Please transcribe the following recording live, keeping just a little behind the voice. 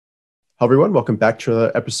Hello, everyone. Welcome back to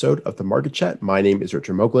another episode of the Market Chat. My name is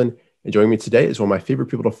Trader Amogh, and joining me today is one of my favorite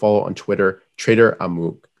people to follow on Twitter, Trader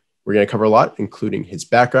Amogh. We're going to cover a lot, including his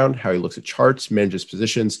background, how he looks at charts, manages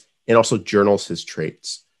positions, and also journals his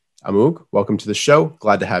trades. Amogh, welcome to the show.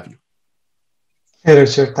 Glad to have you. Hey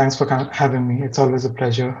Richard, thanks for having me. It's always a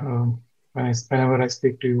pleasure. Whenever I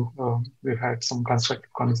speak to you, we've had some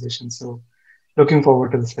constructive conversations. So looking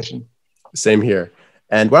forward to the session. Same here.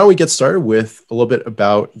 And why don't we get started with a little bit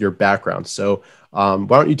about your background? So why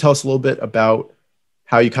don't you tell us a little bit about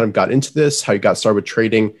how you kind of got into this, how you got started with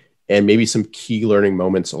trading, and maybe some key learning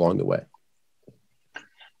moments along the way.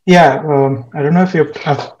 Yeah, I don't know if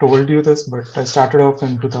I've told you this, but I started off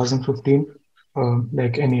in 2015.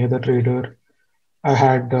 Like any other trader, I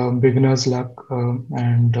had beginner's luck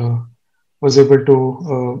and was able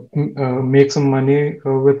to make some money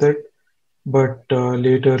with it. But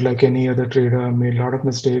later, like any other trader, I made a lot of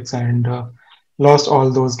mistakes and lost all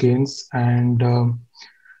those gains. And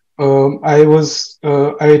I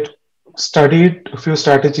studied a few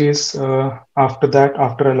strategies after that,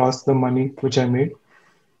 after I lost the money which I made.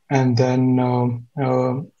 And then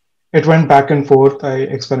it went back and forth. I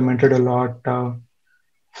experimented a lot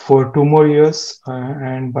for 2 more years.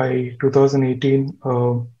 And by 2018,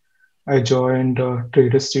 I joined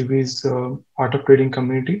Traders TV's Art of Trading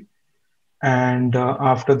community. And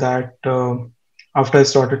after that, after I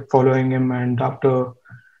started following him and after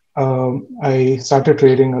I started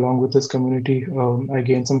trading along with this community, I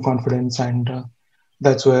gained some confidence, and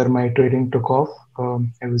that's where my trading took off.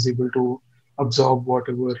 I was able to absorb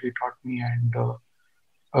whatever he taught me, and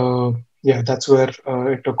yeah, that's where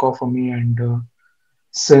it took off for me. And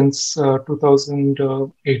since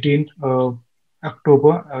 2018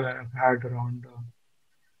 October, I've had around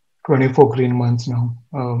 24 green months now,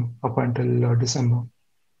 up until December.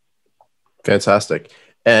 Fantastic.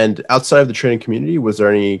 And outside of the trading community, was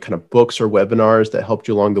there any kind of books or webinars that helped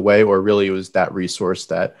you along the way, or really it was that resource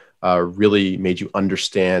that really made you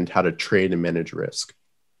understand how to trade and manage risk?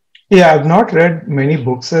 Yeah, I've not read many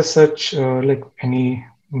books as such, like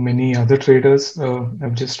many other traders.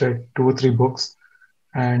 I've just read 2 or 3 books,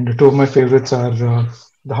 and two of my favorites are the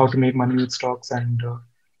How to Make Money with Stocks and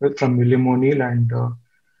from William O'Neill, and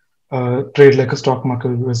Trade Like a Stock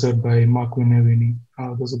Market Wizard by Mark Winevini.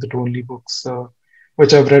 Those are the two only books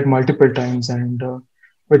which I've read multiple times, and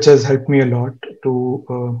which has helped me a lot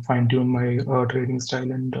to fine tune my trading style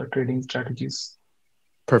and trading strategies.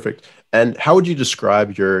 Perfect. And how would you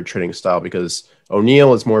describe your trading style? Because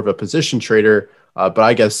O'Neill is more of a position trader, but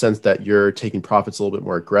I guess sense that you're taking profits a little bit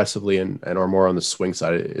more aggressively and are more on the swing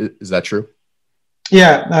side. Is that true?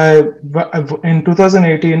 Yeah, in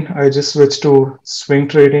 2018, I just switched to swing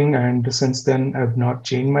trading, and since then, I've not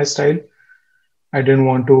changed my style. I didn't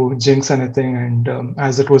want to jinx anything, and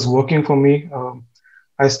as it was working for me,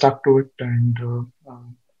 I stuck to it, and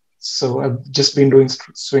so I've just been doing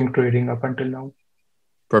swing trading up until now.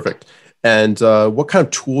 Perfect. And what kind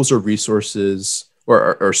of tools or resources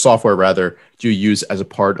or software rather do you use as a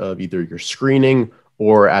part of either your screening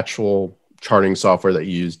or actual charting software that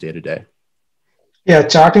you use day to day? Yeah,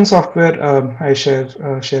 charting software. I share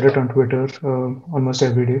it on Twitter almost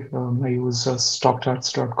every day. I use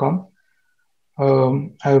stockcharts.com.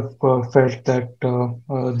 I've felt that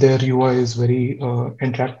their UI is very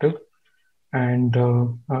interactive, and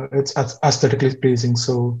it's aesthetically pleasing.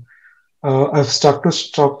 So I've stuck to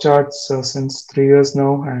stock charts since 3 years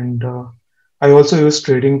now, and I also use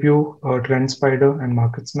TradingView, TrendSpider, and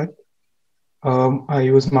MarketSmith. I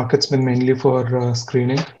use MarketSmith mainly for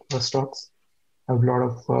screening for stocks. I have a lot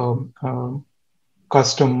of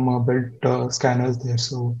custom built scanners there,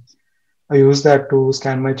 so I use that to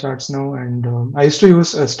scan my charts now. And I used to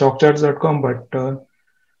use stockcharts.com, but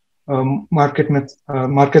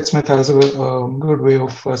MarketSmith has a good way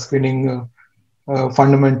of screening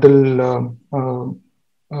fundamental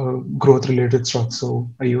growth related stocks. So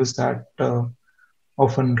I use that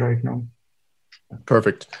often right now.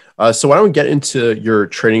 Perfect. So why don't we get into your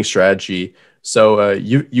trading strategy? So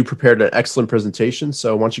you prepared an excellent presentation.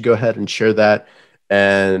 So why don't you go ahead and share that,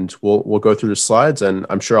 and we'll go through the slides, and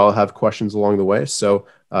I'm sure I'll have questions along the way. So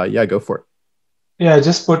yeah, go for it. Yeah, I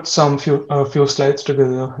just put some few slides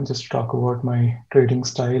together just to talk about my trading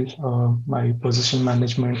style, my position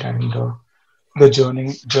management, and the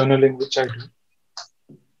journaling which I do.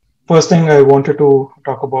 First thing I wanted to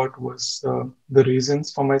talk about was the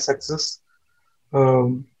reasons for my success.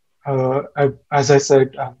 As I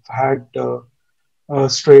said, I've had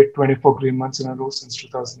straight 24 green months in a row since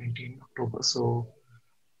 2018 October. So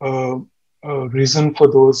uh, reason for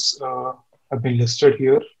those have been listed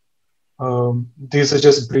here. These are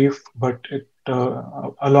just brief, but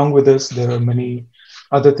along with this, there are many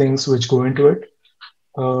other things which go into it.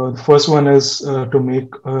 The first one is to make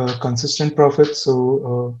consistent profits.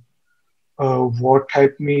 So what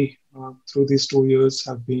helped me through these 2 years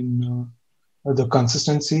have been the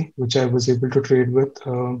consistency which I was able to trade with.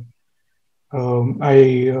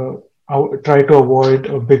 I try to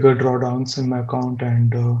avoid bigger drawdowns in my account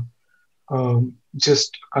and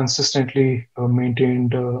just consistently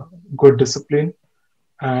maintained good discipline,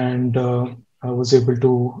 and I was able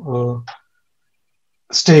to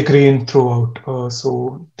stay green throughout.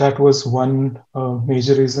 So that was one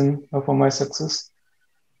major reason for my success.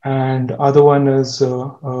 And other one is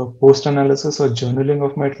post analysis or journaling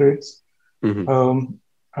of my trades. Hmm.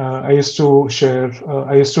 I used to share,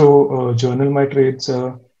 I used to journal my trades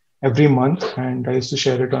every month, and I used to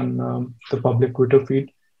share it on the public Twitter feed.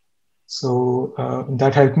 So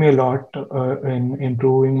that helped me a lot in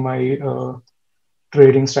improving my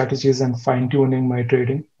trading strategies and fine tuning my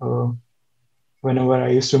trading. Whenever I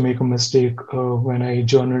used to make a mistake, when I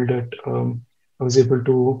journaled it, I was able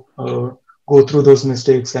to go through those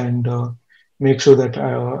mistakes and make sure that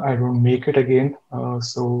I don't make it again.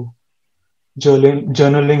 So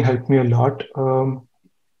journaling helped me a lot.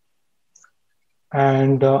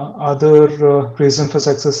 And other reason for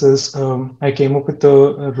success is I came up with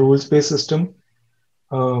a rules-based system,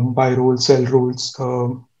 buy rules, sell rules,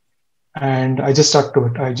 and I just stuck to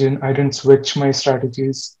it. I didn't switch my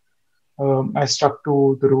strategies. I stuck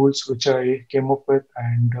to the rules which I came up with,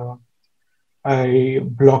 and I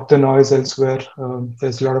blocked the noise elsewhere.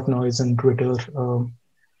 There's a lot of noise in Twitter,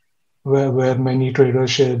 where many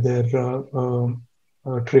traders share their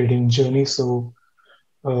trading journey. So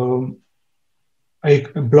um,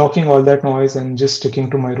 blocking all that noise and just sticking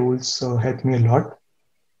to my rules helped me a lot.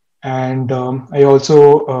 And I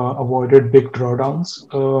also avoided big drawdowns,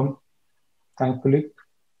 thankfully.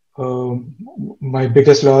 Um, my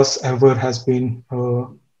biggest loss ever has been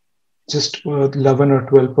just 11 or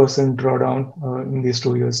 12% drawdown in these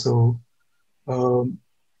 2 years. So um,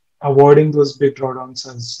 avoiding those big drawdowns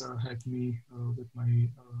has helped me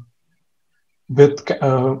with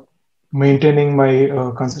maintaining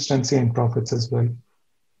my consistency and profits as well.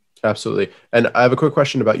 Absolutely. And I have a quick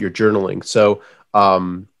question about your journaling. So,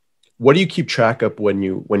 what do you keep track of when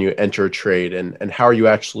you enter a trade, and how are you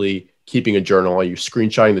actually keeping a journal? Are you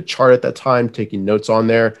screenshotting the chart at that time, taking notes on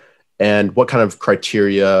there, and what kind of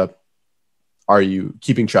criteria are you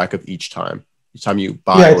keeping track of each time you Yeah,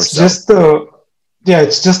 buy or it's sell? just the yeah,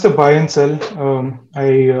 it's just the buy and sell. I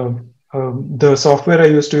The software I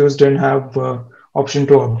used to use didn't have option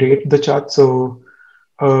to update the chart, so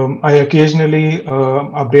I occasionally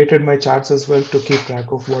updated my charts as well to keep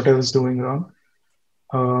track of what I was doing wrong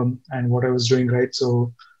and what I was doing right.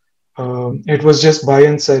 So it was just buy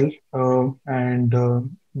and sell, and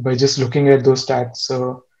by just looking at those stats,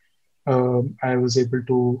 I was able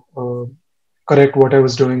to correct what I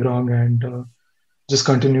was doing wrong and just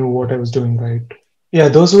continue what I was doing right. Yeah,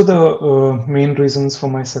 those were the main reasons for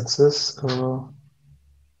my success.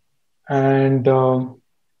 And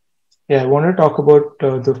Yeah, I want to talk about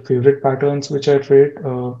the favorite patterns which I trade.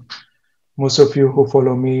 Most of you who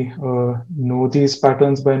follow me know these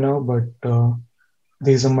patterns by now, but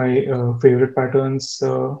these are my favorite patterns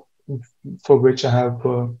for which I have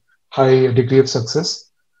high degree of success.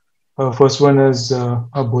 First one is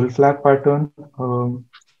a bull flag pattern.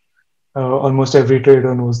 Almost every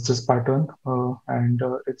trader knows this pattern, and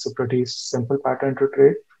it's a pretty simple pattern to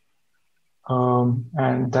trade.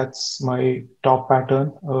 And that's my top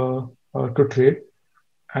pattern to trade.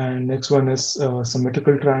 And next one is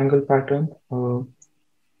symmetrical triangle pattern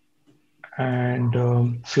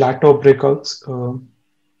and flat top breakouts.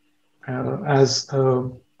 As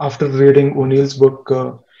After reading O'Neill's book,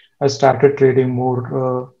 I started trading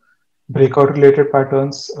more breakout related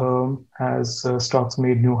patterns as stocks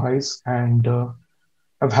made new highs, and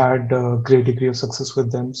I've had a great degree of success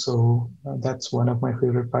with them. So that's one of my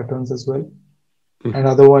favorite patterns as well. Mhm.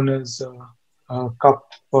 Another one is cup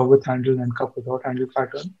with handle and cup without handle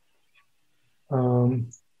pattern. Um,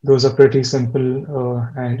 those are pretty simple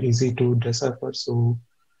and easy to decipher. So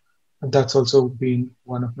that's also been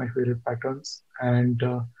one of my favorite patterns. And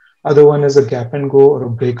other one is a gap and go or a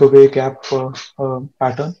breakaway gap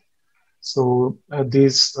pattern. So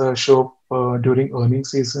these show up during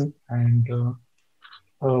earnings season, and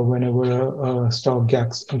whenever stock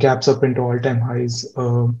gaps up into all-time highs,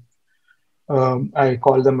 I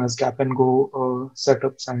call them as gap and go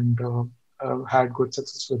setups, and had good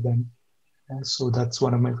success with them. So that's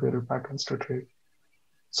one of my favorite patterns to trade.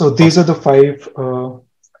 So these are Awesome. the five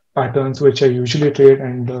patterns which I usually trade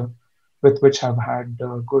and with which have had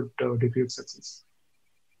good degree of success.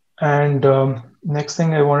 And next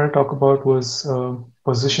thing I want to talk about was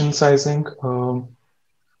position sizing.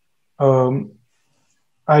 Um,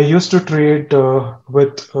 I used to trade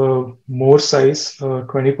with more size,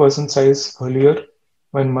 20% size earlier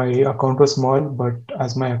when my account was small, but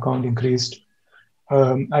as my account increased,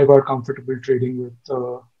 I got comfortable trading with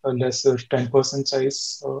a lesser 10%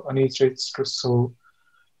 size on each trade. So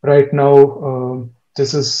right now,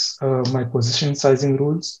 this is my position sizing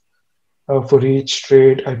rules. For each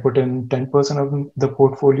trade, I put in 10% of the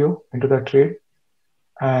portfolio into that trade,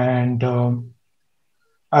 and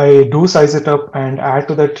I do size it up and add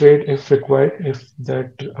to that trade if required, if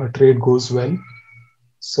that trade goes well.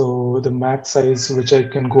 So the max size which I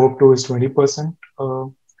can go up to is 20%,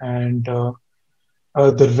 and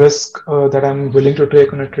the risk that I'm willing to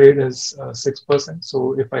take on a trade is 6%.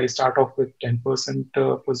 So if I start off with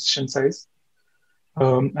 10% position size,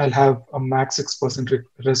 I'll have a max 6%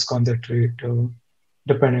 risk on that trade,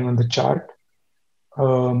 depending on the chart.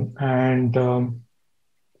 And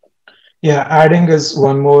yeah, adding is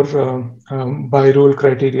one more buy rule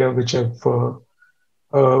criteria which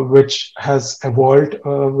has evolved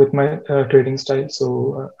with my trading style.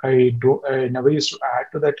 So I never used to add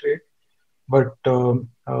to that trade, but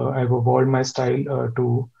I've evolved my style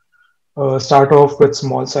to start off with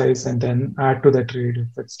small size and then add to the trade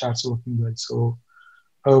if it starts working well. So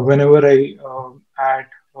whenever I add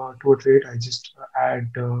to a trade, I just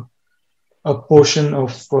add a portion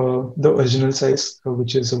of the original size,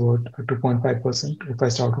 which is about 2.5%. If I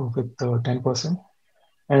start off with 10%,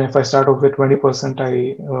 and if I start off with 20%,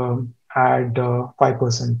 I add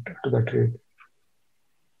 5% to the trade.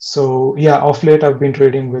 So yeah, off late I've been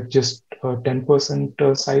trading with just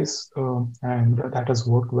 10% size, and that has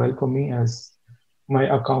worked well for me as my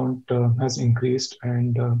account has increased,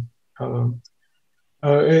 and uh,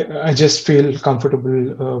 I just feel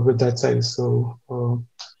comfortable with that size. So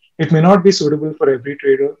it may not be suitable for every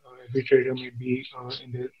trader. Every trader may be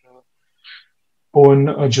in their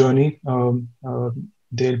own journey.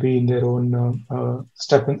 They'll be in their own a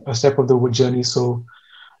step of the wood journey. So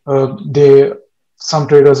they some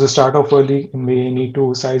traders who start off early may need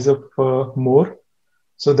to size up more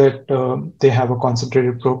so that they have a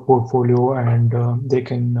concentrated portfolio and they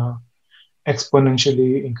can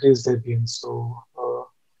exponentially increase their gains. So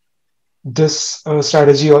this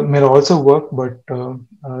strategy may also work, but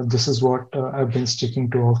this is what I've been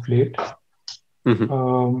sticking to of late. Mm-hmm.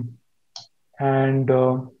 Um, and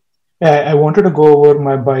yeah, I wanted to go over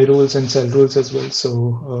my buy rules and sell rules as well.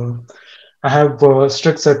 So I have a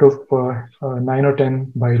strict set of 9 or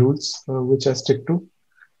 10 buy rules which I stick to.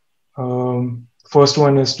 First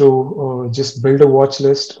one is to just build a watch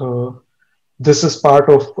list. This is part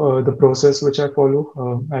of the process which I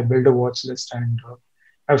follow. I build a watch list, and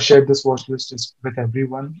I've shared this watch list with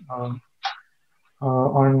everyone on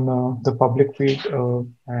the public feed,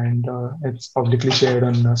 and it's publicly shared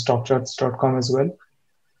on stockcharts.com as well.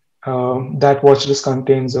 That watch list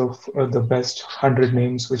contains of the best 100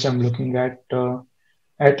 names which I'm looking at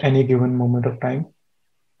any given moment of time.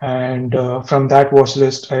 And from that watch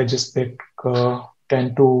list, I just pick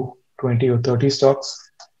 10 to 20 or 30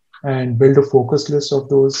 stocks and build a focus list of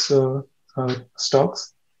those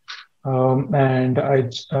stocks. And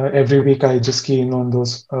every week I just key in on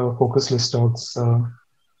those focus list stocks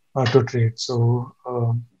to trade. So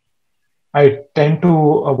I tend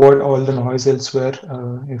to avoid all the noise elsewhere.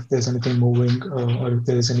 If there's anything moving or if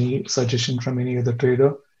there's any suggestion from any other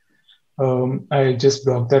trader, I just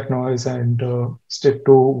block that noise and stick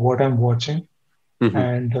to what I'm watching Mm-hmm.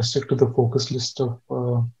 and stick to the focus list of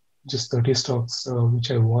just 30 stocks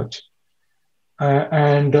which I watch.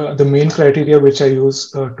 And the main criteria which I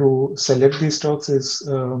use to select these stocks is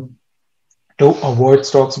to avoid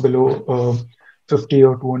stocks below 50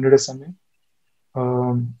 or 200 SMA.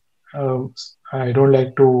 Uh, I don't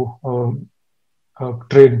like to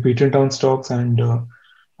trade beaten down stocks, and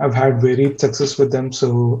I've had varied success with them.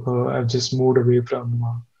 So I've just moved away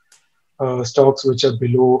from stocks which are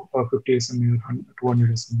below 50 SMA or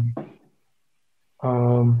 200 SMA.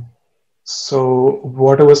 So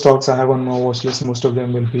whatever stocks I have on my watch list, most of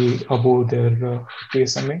them will be above their 50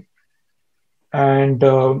 SMA. And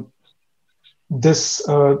this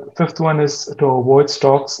fifth one is to avoid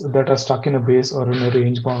stocks that are stuck in a base or in a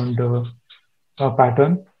range bound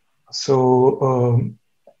pattern. So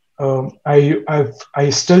I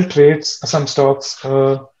still trade some stocks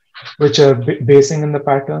which are basing in the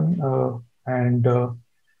pattern, and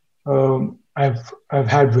I've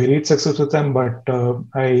had varied success with them, but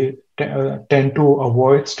I tend to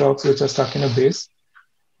avoid stocks which are stuck in a base,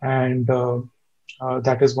 and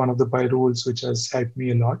that is one of the buy rules which has helped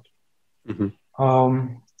me a lot. Mm-hmm.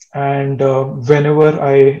 And whenever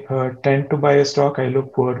I tend to buy a stock, I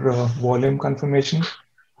look for volume confirmation.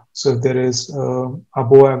 So if there is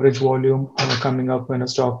above average volume coming up when a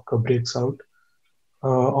stock breaks out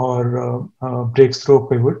or breaks through a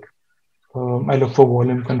pivot, I look for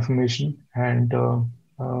volume confirmation, and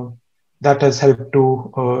uh, that has helped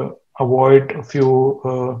to avoid a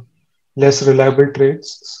few less reliable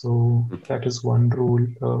trades. So that is one rule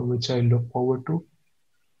which I look forward to.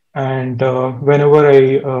 And whenever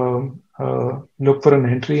I look for an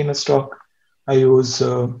entry in a stock, I use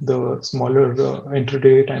the smaller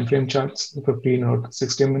intraday time frame charts, 15 or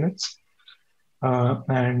 60 minutes,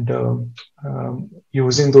 and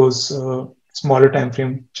using those smaller time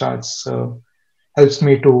frame charts helps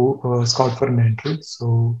me to scout for an entry.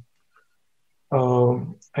 So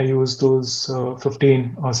I use those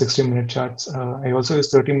 15 or 60-minute charts. I also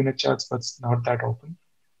use 30-minute charts, but not that often.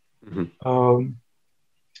 Hmm. Um,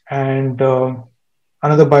 and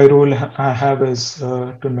Another buy rule I have is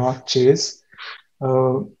to not chase.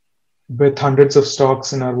 Uh, with hundreds of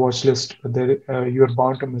stocks in our watch list, you're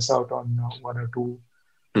bound to miss out on one or two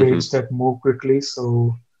Hmm. trades that move quickly.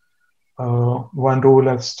 So one rule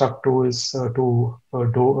I've stuck to is to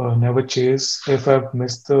never chase if I've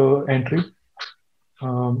missed the entry,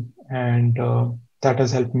 and that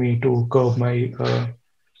has helped me to curb my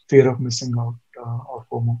fear of missing out or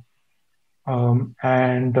FOMO.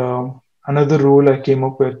 And Another rule I came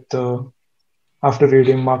up with after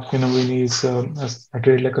reading Mark Minovini's A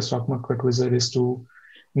Trade Like a Stock Market Wizard is to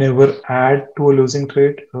never add to a losing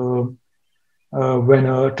trade. When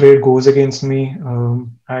a trade goes against me,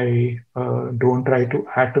 I don't try to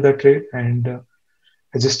add to that trade, and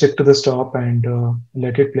I just stick to the stop and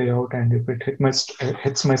let it play out. And if it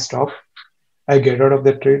hits my stop, I get out of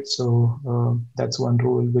that trade. So that's one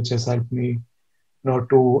rule which has helped me not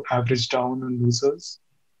to average down on losers.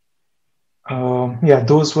 Yeah,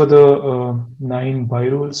 those were the nine buy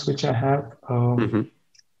rules which I have. Hmm.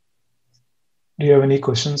 Do you have any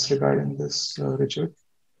questions regarding this, Richard?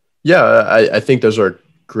 Yeah, I think those are a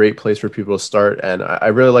great place for people to start. And I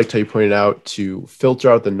really liked how you pointed out to filter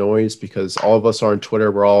out the noise because all of us are on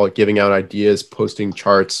Twitter. We're all giving out ideas, posting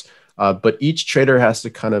charts, but each trader has to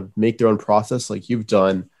kind of make their own process like you've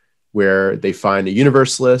done, where they find a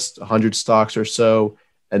universe list, 100 stocks or so,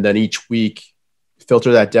 and then each week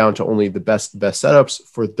filter that down to only the best setups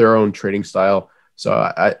for their own trading style. So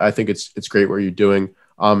I think it's great what you're doing.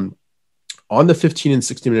 On the 15 and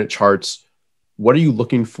 60-minute charts, what are you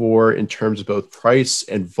looking for in terms of both price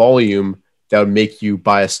and volume that would make you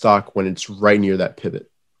buy a stock when it's right near that pivot?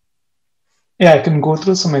 Yeah, I can go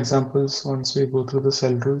through some examples once we go through the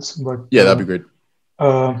sell rules. But Yeah, that'd be great.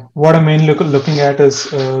 what I'm mainly looking at is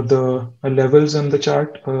the levels in the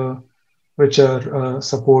chart, which are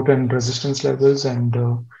support and resistance levels. And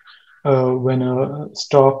when a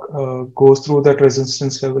stock goes through that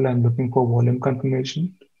resistance level, I'm looking for volume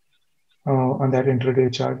confirmation on that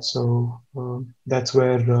intraday chart. So that's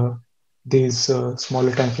where these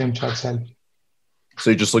smaller time frame charts help.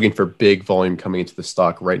 So you're just looking for big volume coming into the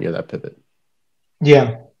stock right near that pivot.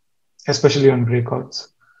 Yeah, especially on breakouts.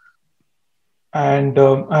 And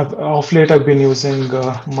off late, I've been using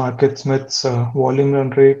MarketSmith's volume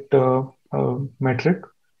run rate metric,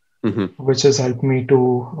 Hmm. which has helped me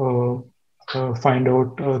to find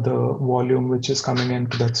out the volume which is coming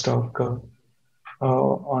into that stock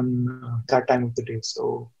on that time of the day.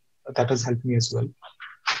 So that has helped me as well.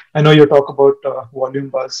 I know you talk about volume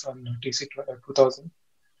buzz on TC 2000,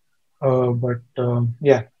 but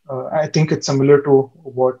yeah, I think it's similar to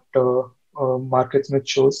what MarketSmith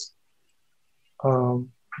shows.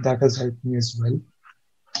 That has helped me as well.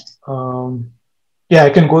 Um, yeah, I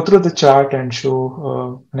can go through the chart and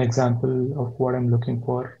show an example of what I'm looking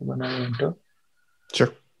for when I enter. Sure.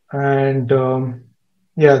 And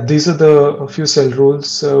yeah, these are the a few sell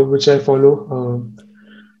rules which I follow.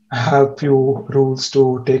 I have few rules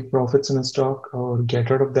to take profits in a stock or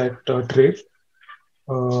get out of that trade.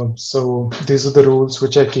 So these are the rules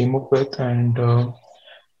which I came up with, and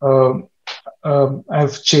um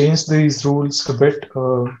I've changed these rules a bit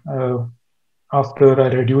after I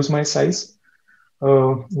reduce my size.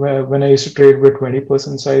 When I used to trade with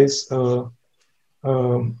 20% size,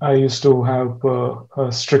 I used to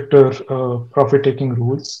have stricter profit-taking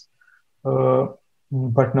rules, uh,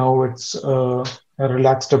 but now it's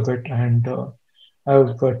relaxed a bit, and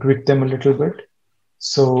I've tweaked them a little bit.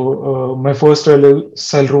 So my first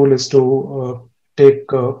sell rule is to take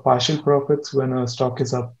partial profits when a stock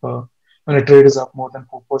is up, when a trade is up more than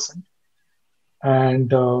 4%,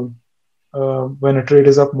 and when a trade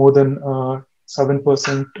is up more than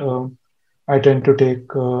 7%, I tend to take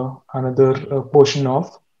another portion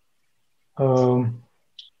off. Um,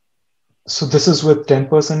 So this is with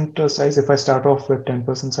 10% size. If I start off with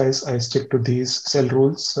 10% size, I stick to these sell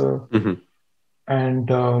rules. Mm-hmm. And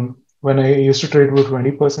when I used to trade with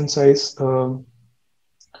 20% size,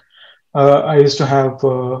 I used to have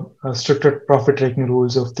stricter profit taking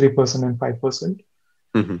rules of 3% and 5%.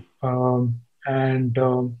 Mm-hmm. And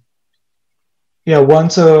yeah,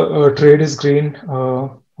 once a trade is green,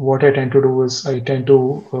 what I tend to do is I tend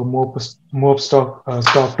to move stock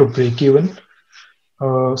to break even.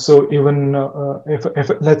 So even if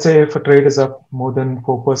let's say if a trade is up more than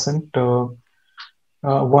 4%,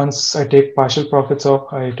 once I take partial profits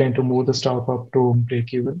off, I tend to move the stock up to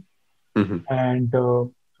break even. Mm-hmm. And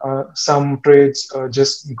some trades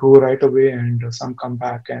just go right away, and some come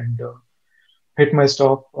back and hit my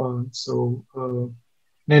stop.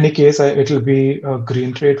 In any case, it'll be a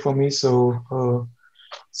green trade for me. So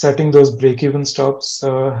setting those break-even stops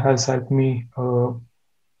has helped me to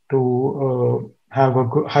have a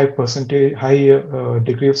high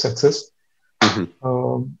degree of success.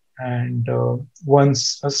 Mm-hmm. And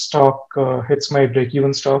once a stock hits my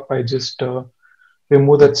break-even stop, I just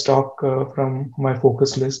remove that stock from my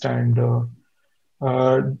focus list and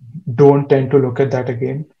uh, don't tend to look at that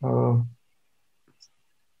again.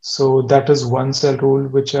 So that is one sell rule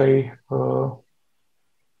which I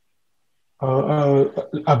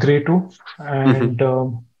agree to. Mm-hmm. And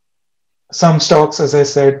some stocks, as I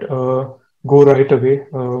said, go right away.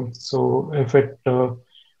 So if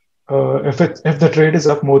the trade is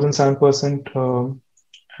up more than 7%,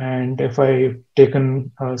 and if I've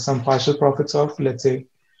taken some partial profits off, let's say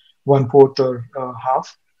one fourth or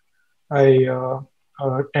half, I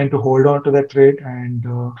tend to hold on to that trade and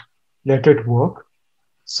let it work.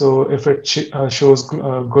 So if it shows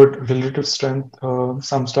good relative strength,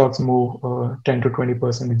 some stocks move 10 to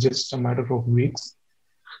 20% in just a matter of weeks.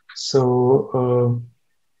 So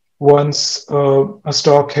once a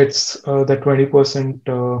stock hits the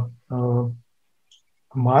 20%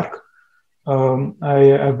 mark,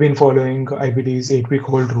 I've been following IBD's 8-week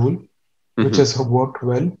hold rule, which Mm-hmm. has worked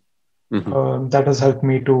well. Mm-hmm. That has helped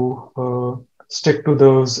me to stick to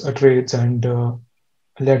those trades and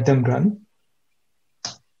let them run.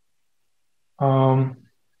 Um,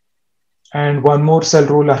 and one more sell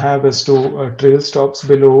rule I have is to trail stops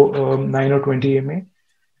below 9 or 20 EMA.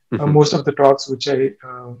 Mm-hmm. Most of the stocks which I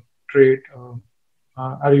trade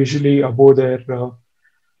are usually above their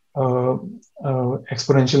uh,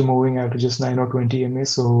 exponential moving averages 9 or 20 EMA.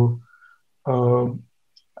 So uh,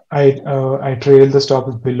 I trail the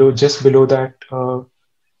stops below just below that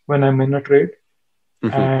when I'm in a trade.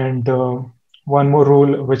 Mm-hmm. And one more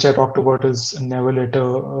rule which I talked about is never let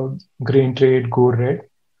a green trade go red.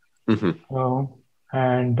 Mm-hmm. Uh,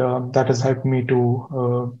 and that has helped me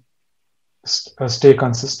to stay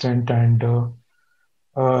consistent and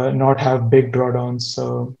not have big drawdowns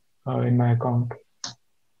in my account.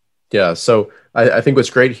 Yeah. So I think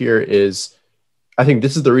what's great here is I think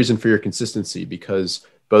this is the reason for your consistency, because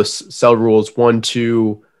both cell rules 1,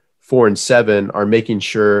 2, 4, and 7 are making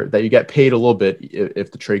sure that you get paid a little bit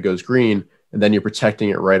if the trade goes green, and then you're protecting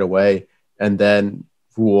it right away. And then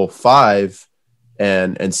rule 5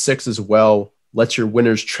 and 6 as well lets your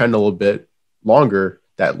winners trend a little bit longer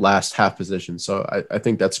that last half position. So I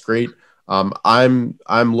think that's great. I'm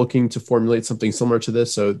looking to formulate something similar to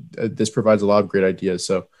this. So this provides a lot of great ideas.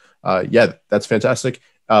 So yeah, that's fantastic.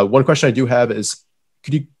 One question I do have is,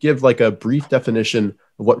 could you give like a brief definition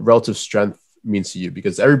of what relative strength means to you?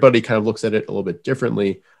 Because everybody kind of looks at it a little bit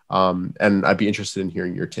differently. And I'd be interested in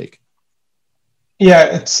hearing your take. Yeah,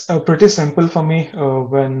 it's pretty simple for me.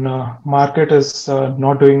 When market is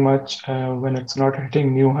not doing much, when it's not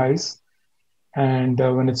hitting new highs, and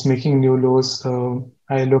when it's making new lows,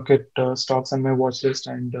 I look at stocks on my watch list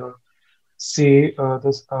and see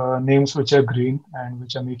the names which are green and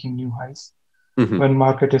which are making new highs Mm-hmm. when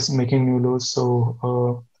market is making new lows.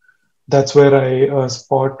 So that's where I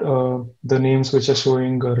spot the names which are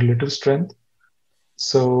showing relative strength.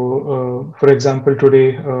 So, for example,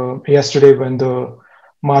 yesterday, when the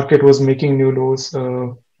market was making new lows,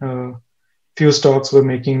 few stocks were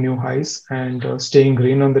making new highs and staying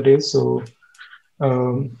green on the day. So,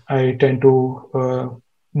 I tend to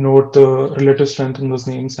note the relative strength in those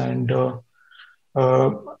names and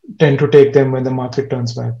uh, tend to take them when the market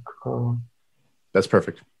turns back. Uh, That's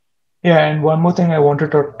perfect. yeah, and one more thing I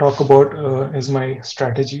wanted to talk about is my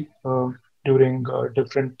strategy during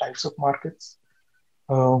different types of markets.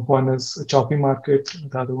 One is a choppy market,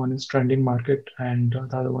 the other one is trending market, and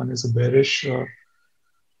the other one is a bearish or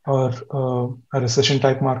a recession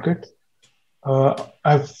type market.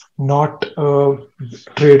 I've not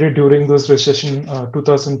traded during those recession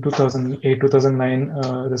 2008, 2009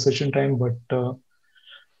 recession time, but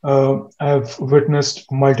I've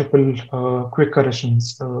witnessed multiple quick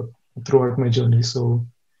corrections throughout my journey. So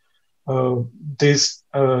uh, these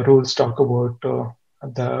rules talk about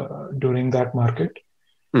the during that market,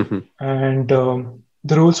 Hmm. and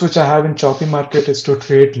the rules which I have in choppy market is to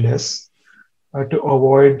trade less, to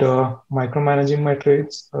avoid micromanaging my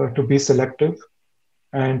trades, to be selective,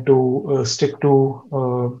 and to stick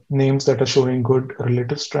to names that are showing good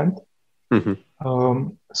relative strength. Hmm.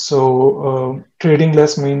 Trading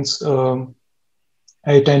less means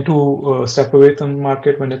I tend to step away from the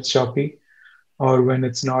market when it's choppy or when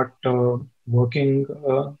it's not working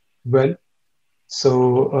well.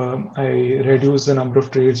 So I reduce the number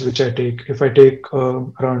of trades which I take. If I take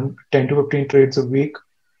around 10 to 15 trades a week,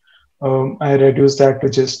 I reduce that to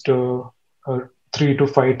just 3 to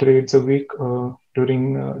 5 trades a week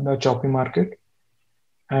during the choppy market.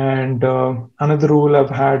 And another rule I've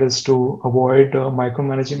had is to avoid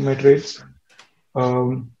micromanaging my trades.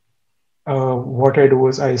 Um, what I do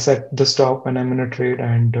is I set the stop when I'm in a trade,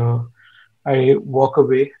 and I walk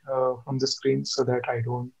away from the screen so that I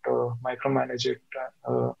don't micromanage it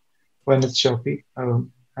when it's choppy.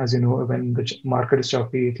 As you know, when the market is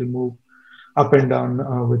choppy, it will move up and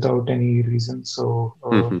down without any reason. So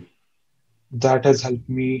Hmm. that has helped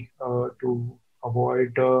me to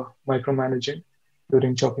avoid micromanaging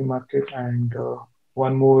during choppy market. And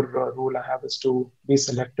one more rule I have is to be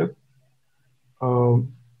selective.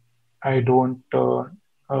 Um, I don't.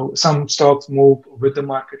 Some stocks move with the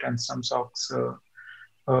market, and some stocks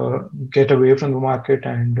get away from the market,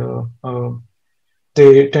 and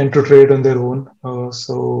they tend to trade on their own.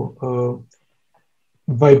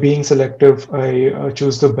 By being selective, I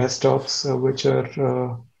choose the best stocks which are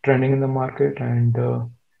trending in the market, and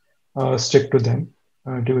stick to them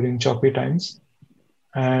during choppy times.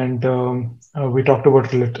 And we talked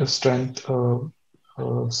about relative strength.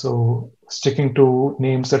 So sticking to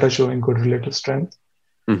names that are showing good relative strength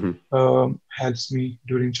Hmm. helps me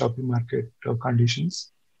during choppy market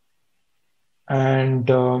conditions. And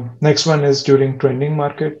next one is during trending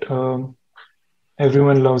market.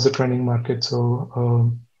 Everyone loves a trending market. So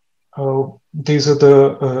these are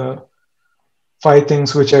the 5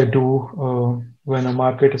 things which I do when a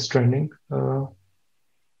market is trending.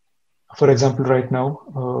 For example, right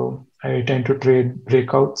now, I tend to trade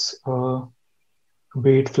breakouts,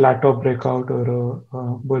 be it flat top breakout or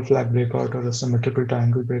a bull flag breakout or a symmetrical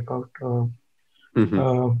triangle breakout. Hmm.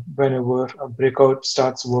 Whenever a breakout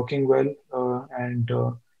starts working well and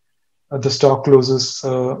the stock closes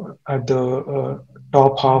at the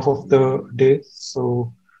top half of the day,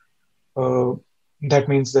 so uh, that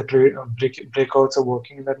means that breakouts are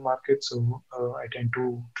working in that market. So I tend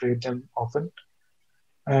to trade them often.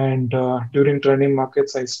 And during trending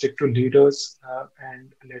markets, I stick to leaders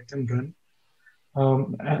and let them run.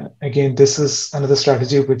 Again, this is another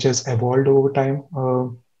strategy which has evolved over time.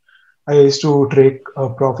 I used to take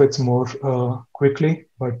profits more quickly,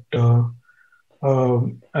 but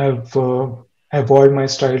I've evolved my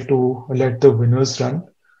style to let the winners run.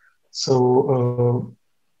 So,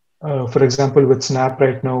 for example, with Snap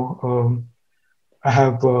right now, I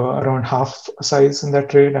have around half size in that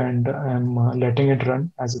trade, and I'm letting it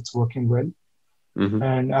run as it's working well Hmm.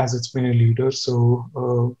 and as it's been a leader.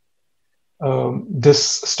 So this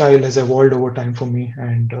style has evolved over time for me,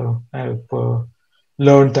 and I've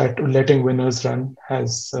learned that letting winners run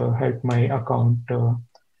has helped my account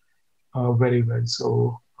very well.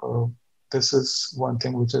 So this is one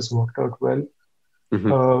thing which has worked out well.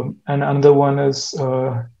 Hmm. And another one is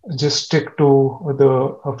just stick to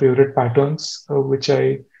the favorite patterns which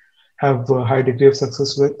I have a high degree of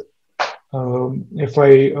success with. If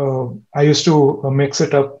I used to mix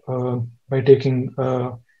it up by taking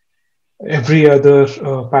every other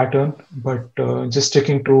pattern, but just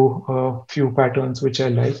sticking to a few patterns which I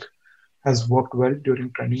like has worked well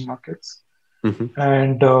during trending markets. Hmm.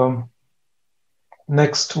 And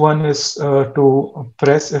next one is to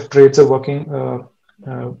press if trades are working.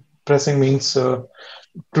 Pressing means to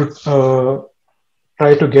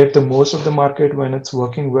try to get the most of the market when it's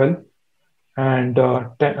working well, and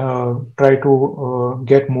try to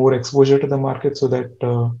get more exposure to the market so that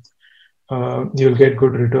you'll get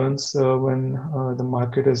good returns when the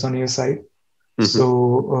market is on your side.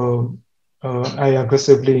 So I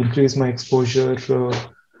aggressively increase my exposure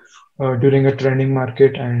during a trending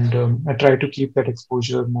market, and I try to keep that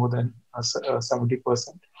exposure more than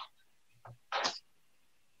 70%.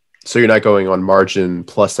 So you're not going on margin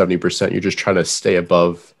plus 70%. You're just trying to stay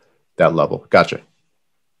above that level. Gotcha.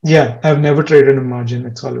 Yeah, I've never traded a margin.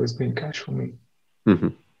 It's always been cash for me. Hmm.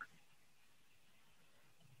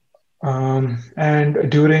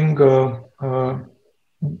 And during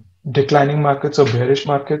declining markets or bearish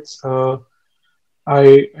markets,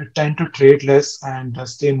 I tend to trade less and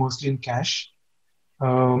stay mostly in cash.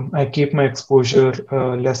 I keep my exposure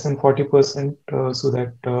less than 40% so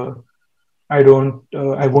that I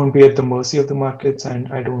won't be at the mercy of the markets,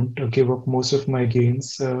 and I don't give up most of my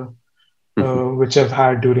gains, Mhm. which I've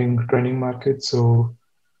had during trending markets. So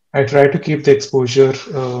I try to keep the exposure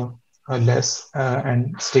less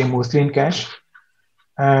and stay mostly in cash.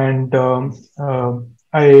 And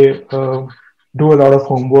I do a lot of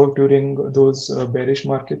homework during those bearish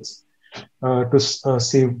markets to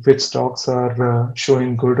see which stocks are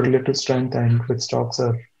showing good relative strength and which stocks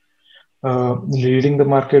are leading the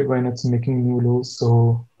market when it's making new lows.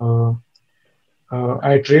 So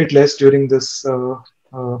I trade less during this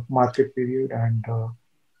market period, and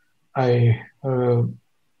I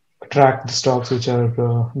track the stocks which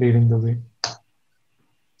are leading the way.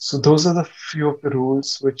 So those are the few of the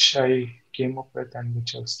rules which I came up with and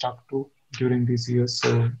which I've stuck to during these years.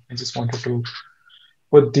 So I just wanted to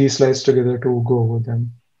put these slides together to go over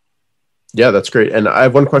them. Yeah, that's great. And I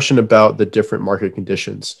have one question about the different market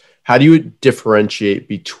conditions. How do you differentiate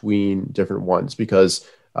between different ones? Because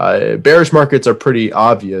bearish markets are pretty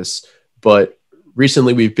obvious, but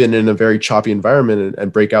recently we've been in a very choppy environment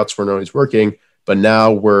and breakouts weren't always working, but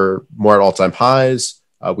now we're more at all-time highs.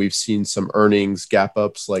 We've seen some earnings gap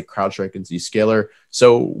ups like CrowdStrike and Zscaler.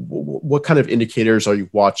 So what kind of indicators are you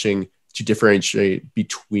watching to differentiate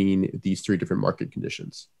between these three different market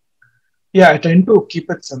conditions? Yeah, I tend to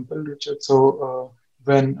keep it simple, Richard. So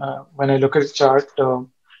when I look at a chart,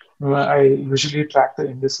 I usually track the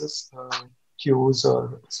indices, Qs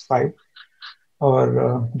or SPY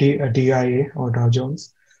or DIA or Dow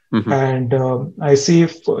Jones, Hmm. and I see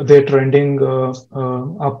if they're trending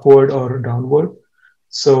upward or downward.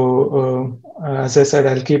 So as I said,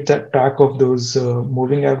 I'll keep that track of those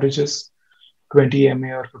moving averages, 20 MA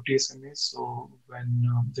or 50 SMA. So when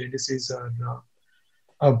the indices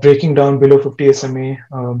are breaking down below 50 SMA,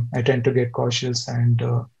 I tend to get cautious, and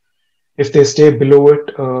if they stay below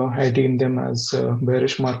it, I deem them as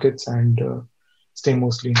bearish markets and stay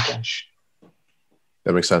mostly in cash.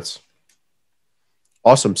 That makes sense.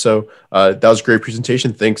 Awesome. So that was a great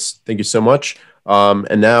presentation. Thanks. Thank you so much.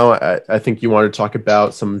 And now I think you want to talk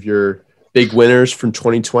about some of your big winners from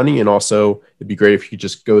 2020. And also, it'd be great if you could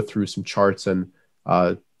just go through some charts and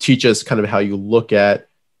teach us kind of how you look at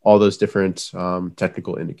all those different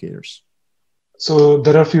technical indicators. So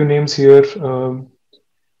there are a few names here,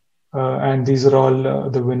 and these are all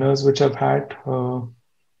the winners which I've had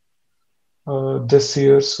this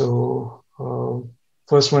year. So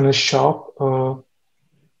first one is Sharp.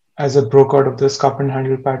 As it broke out of this cup and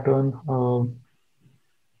handle pattern,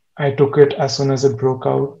 I took it as soon as it broke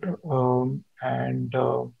out, and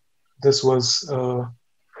this was a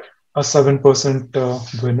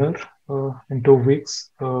 7% winner in 2 weeks.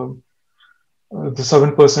 The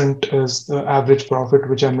 7% is the average profit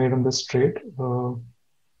which I made on this trade,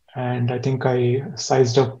 and I think I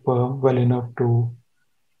sized up well enough to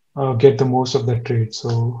get the most of that trade.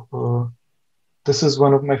 So this is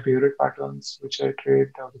one of my favorite patterns which I trade,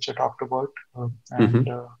 which I talked about, Mm-hmm. and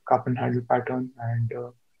cup and handle pattern. And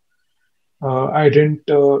I didn't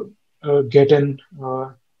get in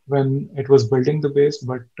when it was building the base,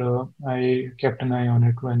 but I kept an eye on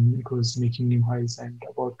it when it was making new highs and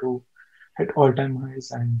about to hit all-time highs.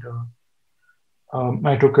 And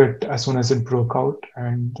I took it as soon as it broke out.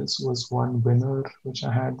 And this was one winner which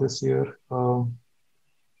I had this year.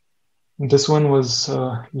 This one was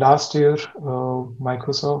last year,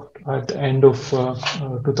 Microsoft at the end of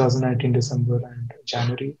 2019, December and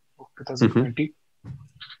January of Mm-hmm.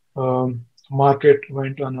 2020. Market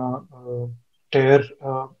went on a tear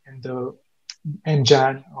in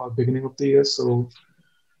Jan or beginning of the year. So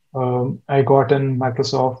I got in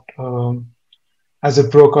Microsoft as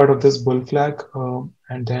it broke out of this bull flag,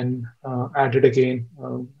 and then added again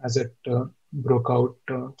as it broke out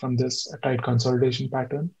from this tight consolidation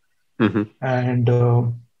pattern. Mm-hmm. And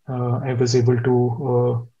I was able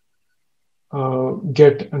to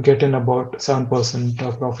get in about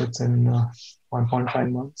 7% profits in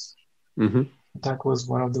 1.5 months. Mm-hmm. That was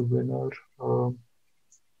one of the winner.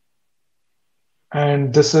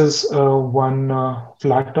 And this is one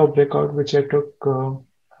flat top breakout which I took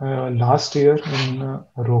last year in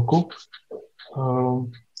Roku.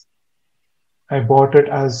 Um I bought it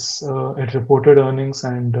as it reported earnings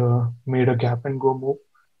and made a gap and go move,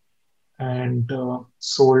 and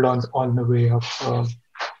sold on the way up.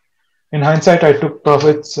 In hindsight, I took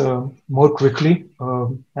profits more quickly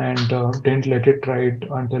and didn't let it ride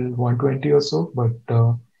until 120 or so. But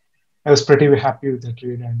I was pretty happy with the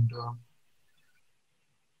trade, and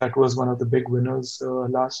that was one of the big winners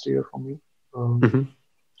last year for me. Mm-hmm.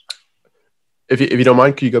 If you don't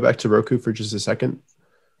mind, could you go back to Roku for just a second?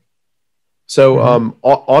 So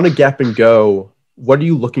on a gap and go, what are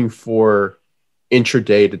you looking for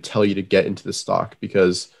intraday to tell you to get into the stock?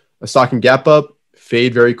 Because a stock can gap up,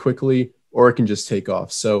 fade very quickly, or it can just take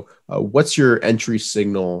off. So what's your entry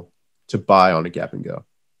signal to buy on a gap and go?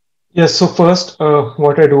 Yes, so first,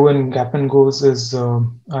 what I do in gap and goes is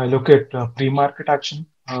I look at pre-market action.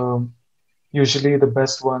 Usually, the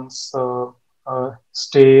best ones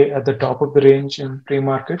stay at the top of the range in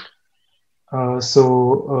pre-market.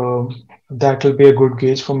 That will be a good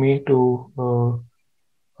gauge for me to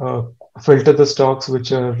filter the stocks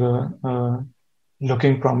which are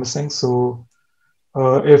looking promising. So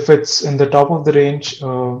if it's in the top of the range,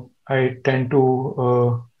 I tend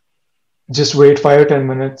to just wait 5 or 10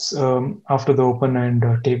 minutes after the open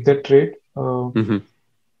and take that trade. Mm-hmm.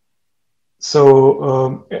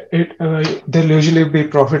 There'll usually be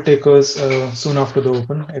profit takers soon after the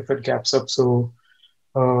open if it gaps up. So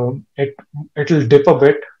it'll dip a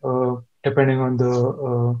bit depending on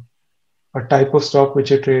the type of stock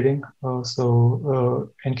which you're trading.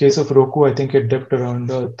 In case of Roku, I think it dipped around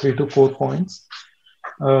 3 to 4 points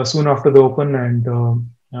soon after the open, and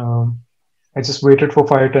I just waited for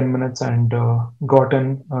 5 or 10 minutes and got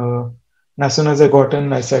in. And as soon as I got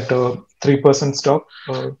in, I set a 3% stop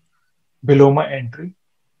below my entry.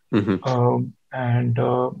 Mm-hmm. And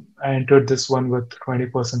I entered this one with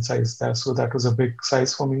 20% size there. So that was a big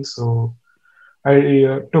size for me. So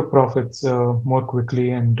I took profits more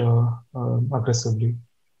quickly and aggressively.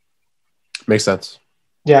 Makes sense.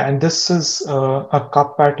 Yeah, and this is a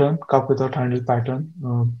cup without handle pattern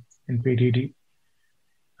in PDD.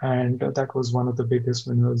 And that was one of the biggest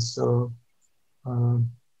winners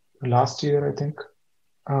last year, I think.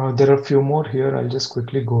 There are a few more here. I'll just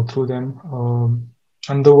quickly go through them.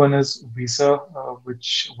 Another one is Visa,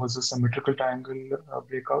 which was a symmetrical triangle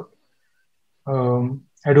breakout.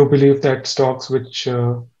 I do believe that stocks which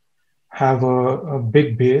have a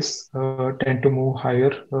big base tend to move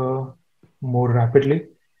higher more rapidly.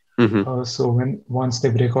 Mm-hmm. Once they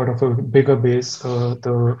break out of a bigger base,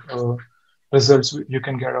 the results you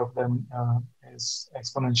can get of them is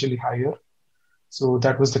exponentially higher. So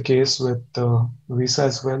that was the case with Visa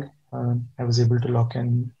as well. I was able to lock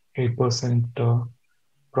in 8%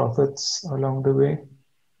 profits along the way.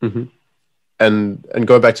 Mm-hmm. And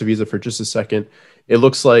going back to Visa for just a second, it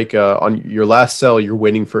looks like on your last sell, you're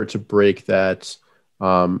waiting for it to break that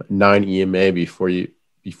 9 EMA before you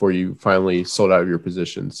finally sold out of your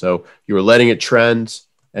position. So you were letting it trend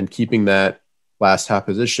and keeping that last half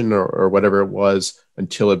position or whatever it was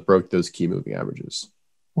until it broke those key moving averages.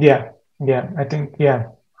 Yeah, I think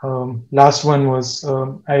last one was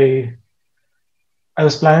I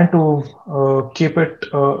was planning to keep it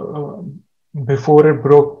before it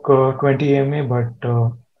broke 20 EMA, but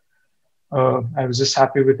I was just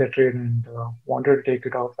happy with the trade and wanted to take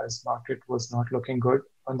it off as market was not looking good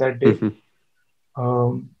on that day.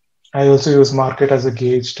 Mm-hmm. I also use market as a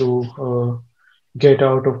gauge to get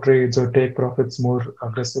out of trades or take profits more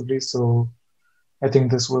aggressively. So I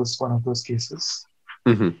think this was one of those cases.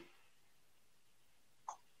 Mm-hmm.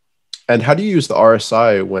 And how do you use the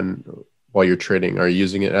RSI while you're trading? Are you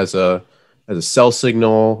using it as a sell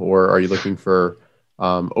signal, or are you looking for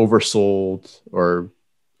oversold or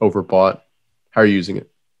overbought? How are you using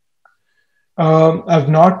it? I've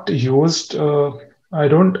not used. I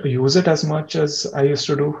don't use it as much as I used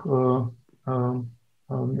to do.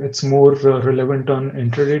 It's more relevant on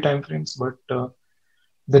intraday timeframes, but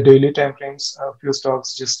the daily timeframes, a few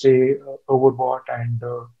stocks just stay overbought, and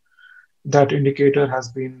that indicator has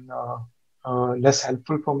been less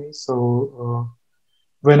helpful for me. So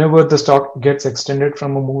whenever the stock gets extended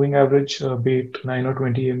from a moving average, be it 9 or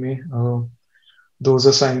 20 EMA, those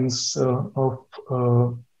are signs of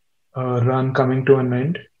run coming to an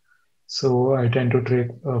end. So I tend to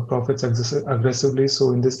trade profits aggressively.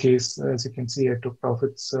 So in this case, as you can see, I took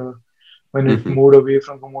profits when it Mm-hmm. moved away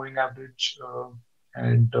from the moving average.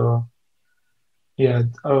 And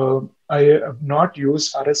I have not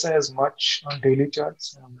used RSI as much on daily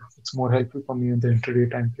charts. It's more helpful for me in the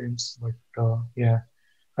intraday time frames. But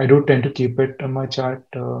I do tend to keep it on my chart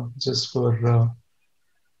just for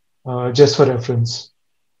reference.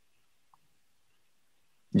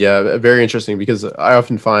 Yeah, very interesting, because I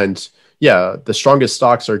often find, the strongest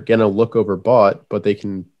stocks are going to look overbought, but they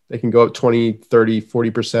can go up 20, 30,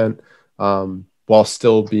 40% while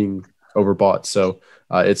still being overbought. So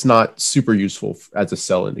it's not super useful as a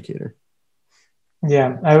sell indicator.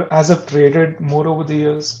 Yeah, as I've traded more over the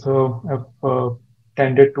years, I've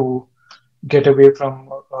tended to get away from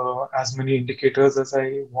as many indicators as I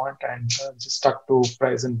want, and just stuck to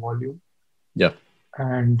price and volume. Yeah.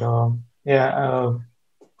 And yeah,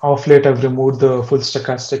 off late I've removed the full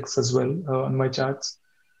stochastics as well on my charts.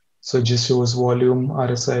 So it just shows volume,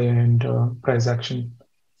 RSI, and price action.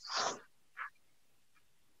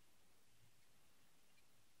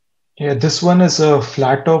 Yeah, this one is a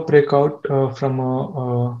flat top breakout from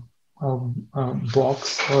a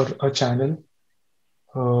box or a channel.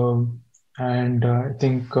 And I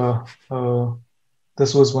think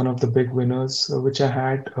this was one of the big winners which I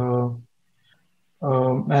had.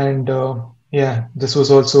 And yeah, this was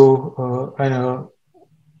also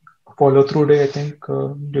follow through day, I think,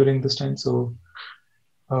 during this time. So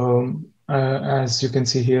as you can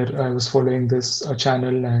see here, I was following this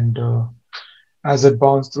channel, and as it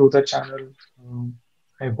bounced through the channel,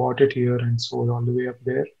 I bought it here and sold all the way up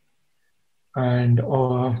there, and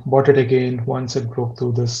bought it again once it broke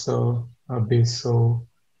through this base. So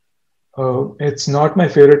it's not my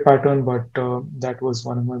favorite pattern, but that was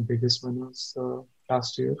one of my biggest winners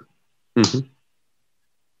last year. Mm-hmm.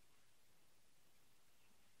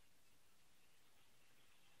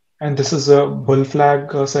 And this is a bull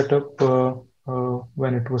flag setup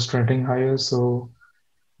when it was trending higher. So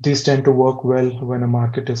these tend to work well when a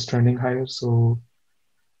market is trending higher. So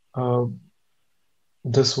uh,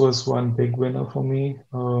 this was one big winner for me.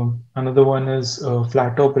 Another one is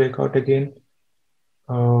flat top breakout again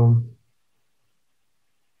um,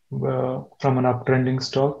 from an uptrending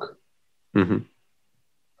stock. Mm-hmm.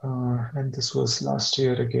 And this was last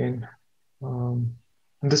year again. Um,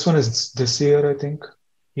 and this one is this year, I think,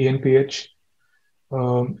 ENPH.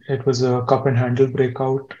 It was a cup and handle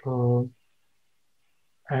breakout,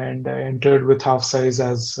 and I entered with half size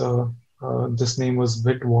as this name was a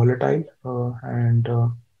bit volatile, and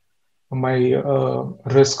my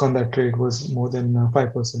risk on that trade was more than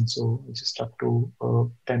 5%, so I just stuck to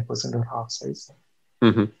 10% or half size.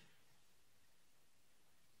 Mm-hmm.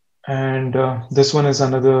 And this one is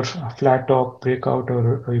another flat top breakout,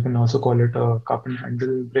 or you can also call it a cup and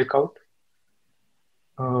handle breakout.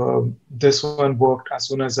 This one worked as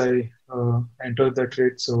soon as I entered the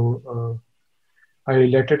trade, so I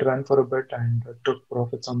let it run for a bit and took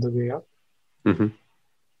profits on the way up. Mm-hmm.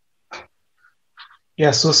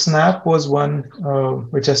 Yeah, so Snap was one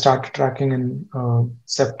which I started tracking in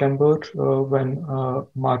September when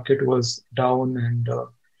market was down, and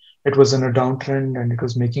it was in a downtrend and it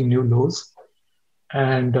was making new lows.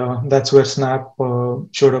 And that's where Snap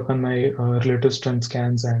showed up in my relative strength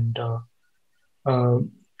scans, and uh,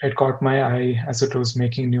 it caught my eye as it was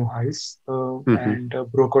making new highs Mm-hmm.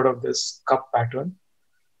 and broke out of this cup pattern.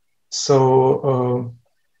 So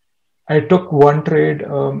I took one trade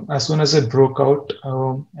as soon as it broke out,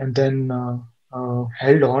 and then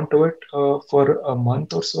held on to it for a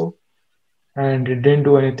month or so, and it didn't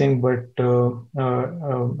do anything. But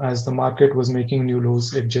as the market was making new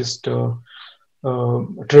lows, it just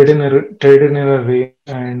traded in a range,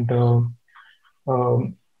 and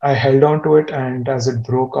I held on to it. And as it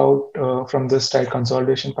broke out from this tight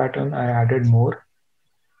consolidation pattern, I added more.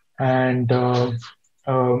 And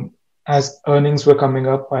um, as earnings were coming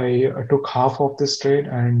up, I took half of this trade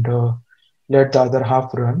and let the other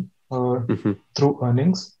half run Mm-hmm. through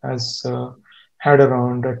earnings, as had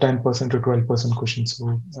around a 10% to 12% cushion.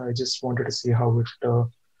 So I just wanted to see how it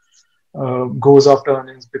goes after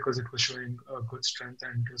earnings, because it was showing good strength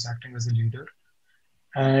and it was acting as a leader.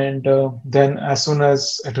 And then, as soon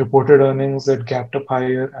as it reported earnings, it gapped up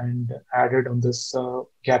higher and added on this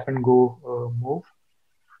gap and go move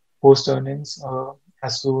post earnings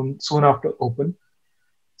as soon after open.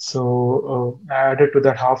 So I added to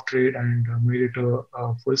that half trade and made it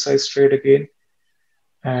a full size trade again,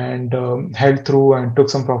 and held through and took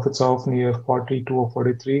some profits off near 42 or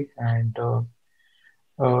 43. And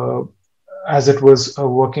uh, as it was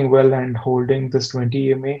working well and holding this 20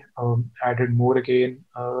 EMA, added more again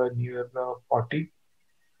near 40.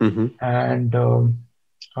 Mm-hmm. And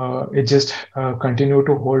it just continued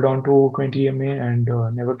to hold on to 20 EMA and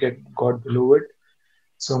never got below it.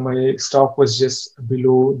 So my stop was just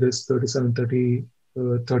below this 36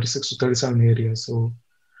 to 37 area. So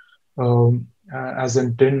as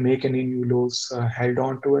in didn't make any new lows, held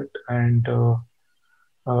on to it. And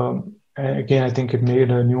again, I think it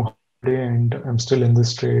made a new high today, and I'm still in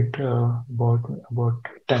this trade about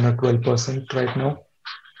 10 or 12% right now.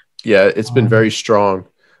 Yeah, it's been Um, very strong.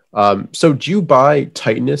 So do you buy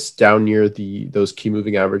tightness down near those key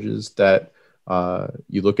moving averages that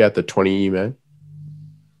you look at, the 20 EMA?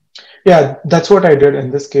 yeah, that's what I did in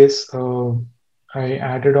this case. I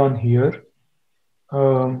added on here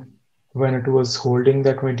um, when it was holding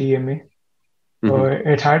that 20 EMA.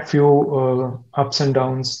 It had few ups and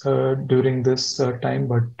downs during this time,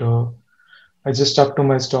 but I just stuck to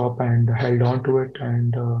my stop and held on to it,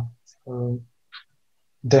 and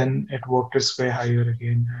then it worked its way higher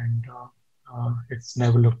again, and it's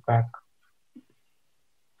never looked back.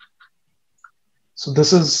 So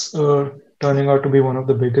this is turning out to be one of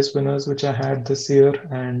the biggest winners which I had this year,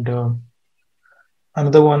 and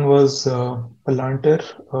another one was Palantir,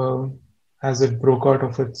 as it broke out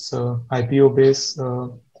of its IPO base.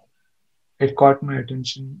 It caught my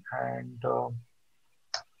attention, and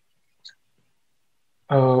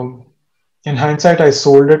um in hindsight, I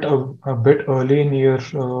sold it a bit early in year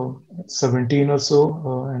 17 or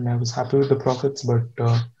so, and I was happy with the profits, but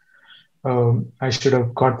I should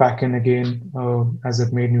have got back in again as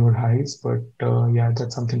it made newer highs. But yeah,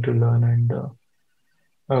 that's something to learn and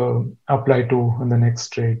apply to in the next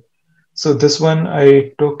trade. So this one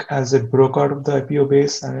I took as it broke out of the IPO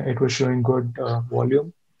base and it was showing good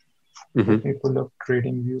volume. Let me pull up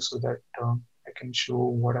trading view so that I can show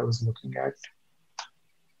what I was looking at.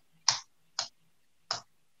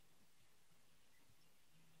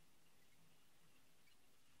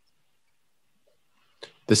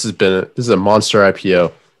 This is a monster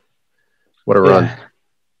IPO. What a run. I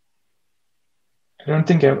don't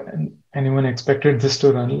think anyone expected this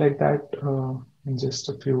to run like that in just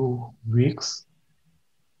a few weeks.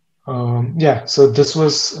 Yeah, so this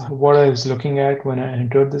was what I was looking at when I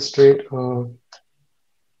entered this trade.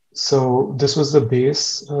 So this was the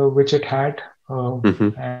base which it had,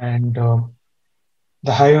 and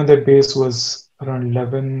the high on that base was around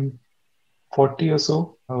 1140 or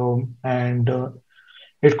so, and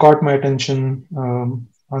it caught my attention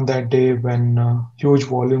on that day when huge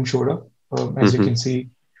volume showed up. As you can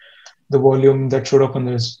see, the volume that showed up on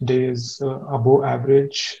this day is above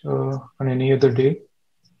average on any other day.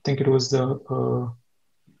 I think it was the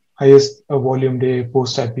highest volume day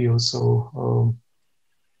post IPO. So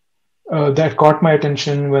that caught my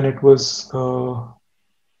attention when it was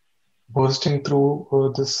bursting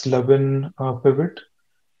through this 11 pivot,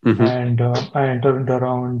 and I entered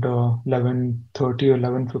around 1130 or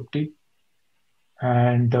 1150,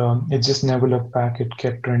 and it just never looked back. It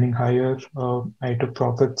kept trending higher. I took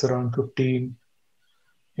profits around 15,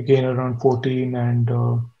 again around 14, and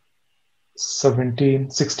 17,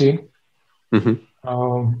 16.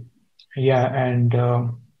 Yeah, and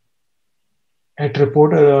it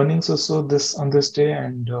reported earnings also this on this day,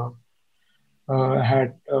 and I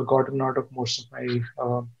had gotten out of most of my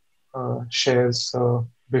shares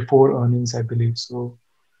before earnings, I believe. So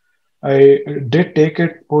I did take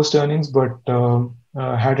it post earnings, but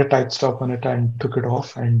had a tight stop on it and took it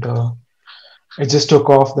off, and it just took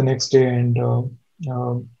off the next day, and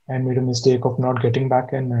I made a mistake of not getting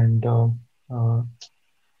back in, and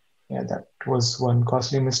yeah, that was one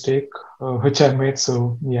costly mistake which I made.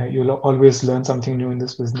 So yeah, you'll always learn something new in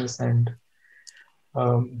this business, and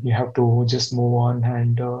you have to just move on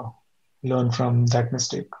and learn from that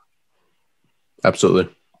mistake.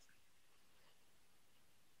 Absolutely.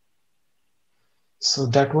 So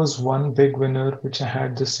that was one big winner which I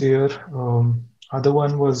had this year. Other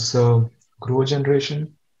one was Grow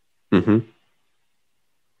Generation.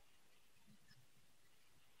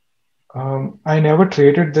 I never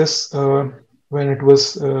traded this when it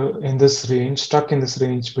was in this range, stuck in this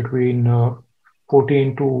range between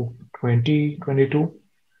 14 to 20, 22.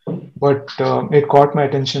 But it caught my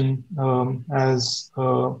attention as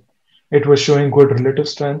it was showing good relative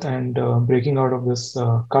strength and breaking out of this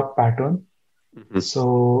cup pattern.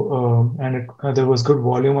 So, and there was good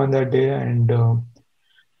volume on that day, and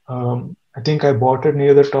I think I bought it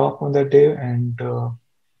near the top on that day, and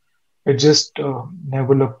it just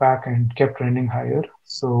never looked back and kept trending higher.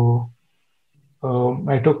 So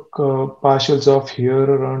I took partials off here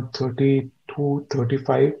around 32,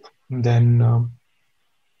 35. And then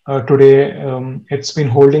today it's been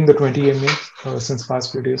holding the 20 MA since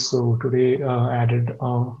past few days. So today added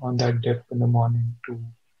on that dip in the morning to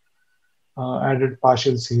added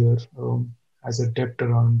partials here as it dipped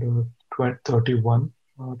around 31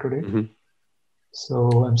 today.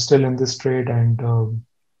 So I'm still in this trade, and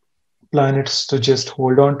plan is to just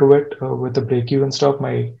hold on to it with a break-even stop.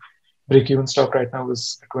 My break-even stop right now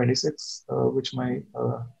is 26, which my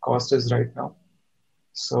cost is right now.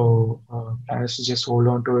 So plan is to just hold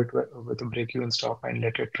on to it with a break-even stop and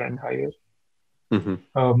let it trend higher.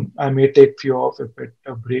 I may take few off if it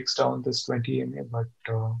breaks down this 20 MA, but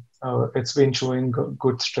it's been showing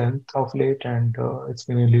good strength of late, and it's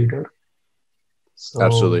been a leader. So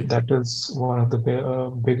absolutely, that is one of the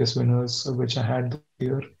biggest winners which I had this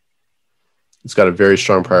year. It's got a very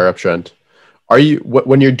strong prior uptrend.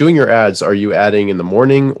 when you're doing your ads, are you adding in the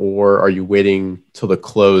morning or are you waiting till the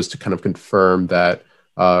close to kind of confirm that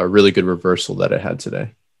really good reversal that it had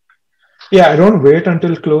today? Yeah, I don't wait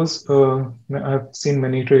until close. I've seen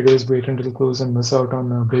many traders wait until close and miss out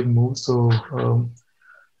on a big move. So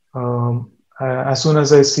as soon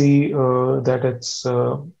as I see that it's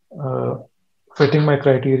uh, fitting my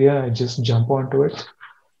criteria, I just jump onto it.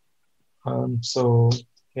 So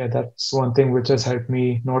yeah, that's one thing which has helped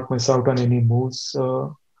me not miss out on any moves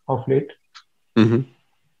of late. Mm-hmm.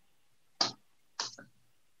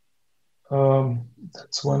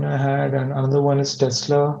 That's one I had, and another one is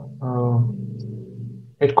Tesla.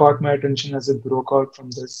 It caught my attention as it broke out from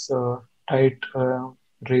this tight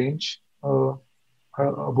range above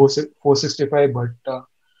 465, but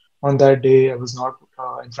on that day I was not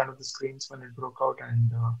in front of the screens when it broke out, and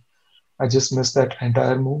I just missed that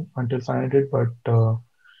entire move until 500. But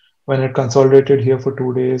when it consolidated here for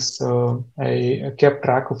 2 days, I kept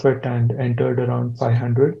track of it and entered around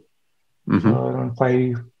 500, Mm-hmm. around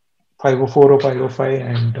 504 or 505,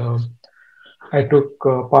 and I took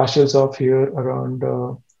partials off here around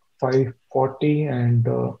 540 and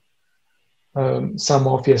some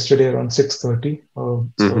off yesterday around 630.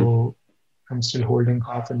 Mm-hmm. So I'm still holding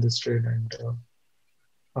half in this trade, and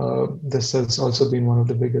this has also been one of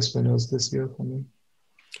the biggest winners this year for me.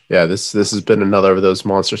 Yeah, this has been another of those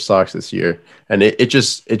monster stocks this year, and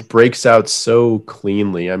it breaks out so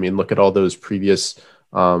cleanly. I mean, look at all those previous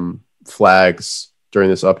flags during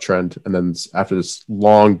this uptrend, and then after this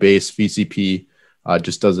long base VCP,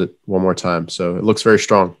 just does it one more time. So it looks very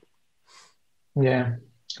strong. Yeah.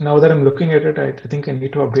 Now that I'm looking at it, I think I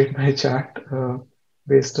need to update my chart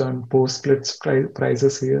based on post splits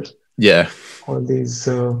prices here. Yeah. All these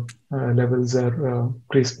levels are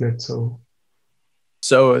pre-split,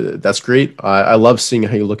 So that's great. I love seeing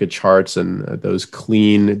how you look at charts and those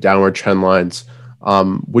clean downward trend lines.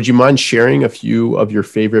 Would you mind sharing a few of your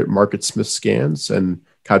favorite MarketSmith scans and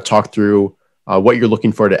kind of talk through what you're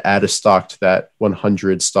looking for to add a stock to that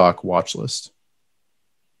 100 stock watch list?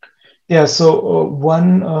 yeah. So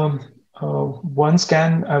one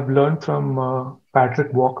scan I've learned from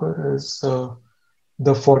Patrick Walker is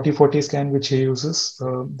the 4040 scan, which he uses.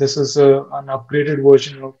 This is an upgraded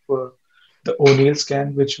version of the O'Neill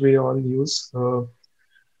scan, which we all use.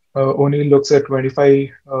 O'Neill looks at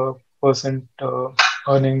 25%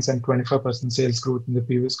 earnings and 25% sales growth in the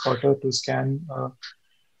previous quarter to scan,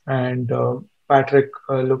 and Patrick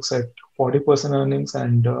looks at 40% earnings,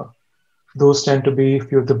 and those tend to be a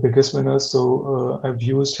few of the biggest winners. So I've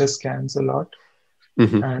used his scans a lot,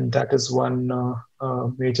 Mm-hmm. and that is one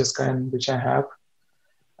major scan which I have,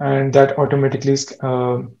 and that automatically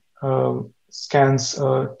scans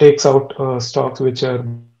takes out stocks which are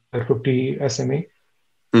 50 SMA,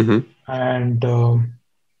 Mm-hmm. and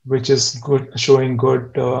which is good, showing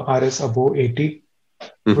good RS above 80,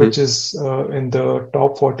 Mm-hmm. which is in the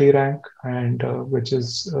top 40 rank, and which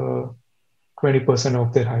is 20%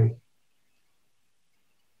 of their high.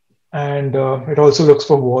 And it also looks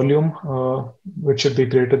for volume, which should be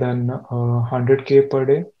greater than 100K per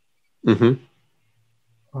day. Mm-hmm.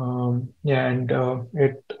 Yeah, and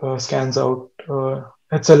it scans out,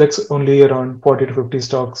 it selects only around 40 to 50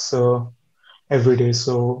 stocks every day.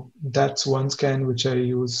 So that's one scan which I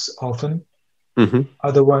use often. Mm-hmm.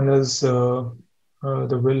 Other one is the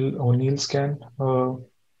Will O'Neill scan,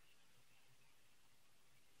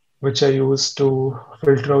 which I use to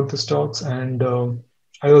filter out the stocks. And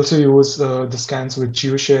I also use the scans which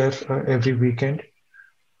you share every weekend,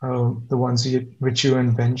 the ones which you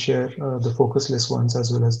and Ben share, the focus list ones,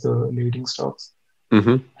 as well as the leading stocks.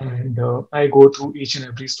 Mm-hmm. And I go through each and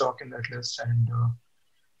every stock in that list and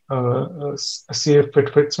see if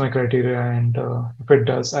it fits my criteria. And if it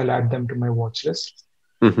does, I'll add them to my watch list.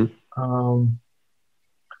 Mm-hmm. Um,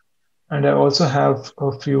 And I also have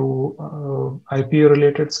a few IPO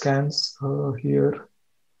related scans here.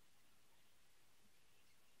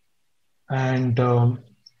 And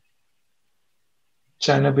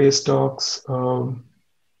China-based stocks,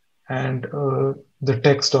 and the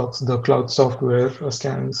tech stocks, the cloud software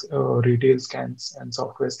scans, retail scans, and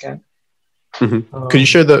software scan. Mm-hmm. Could you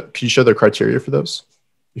share the criteria for those,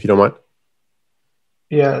 if you don't mind?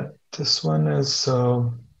 Yeah, this one is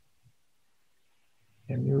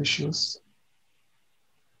new issues.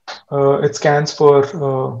 It scans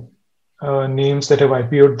for names that have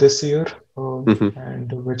IPO'd this year, Mm-hmm. and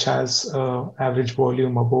which has average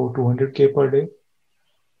volume above 200K per day,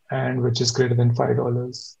 and which is greater than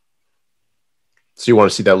 $5. So you want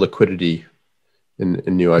to see that liquidity in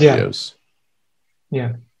new Yeah, IPOs.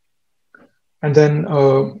 yeah. And then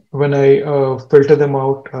when I filter them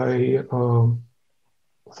out, I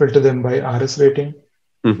filter them by RS rating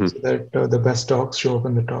Mm-hmm. so that the best stocks show up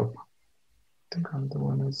in the top. I think another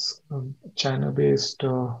one is China-based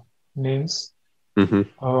names.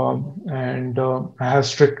 Mm-hmm. And I have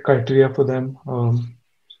strict criteria for them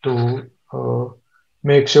to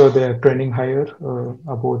make sure they're trending higher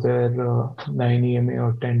above their 9 EMA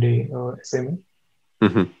or 10-day SMA.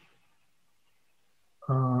 Mm-hmm.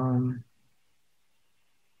 Um,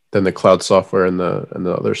 Then the cloud software and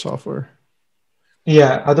the other software.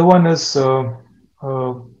 yeah, other one is uh,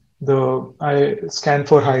 the I scan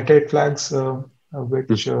for high tide flags,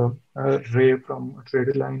 which Ray from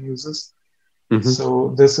Trader Line uses. Mm-hmm.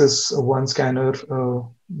 So this is one scanner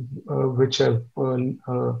which I've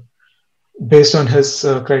based on his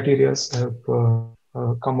criteria, have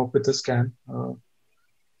come up with a scan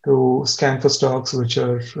to scan for stocks which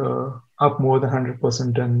are up more than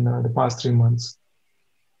 100% in the past 3 months.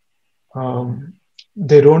 Um,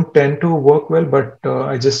 they don't tend to work well, but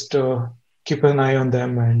I just keep an eye on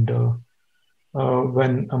them. And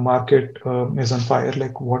when a market is on fire,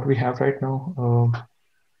 like what we have right now,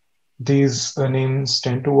 these names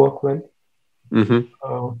tend to work well. Mm-hmm.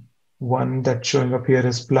 Uh, One that's showing up here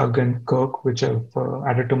is Plug and Kirk, which I've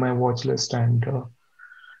added to my watch list and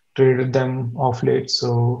traded them off late. So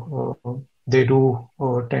they do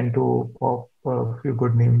tend to pop a few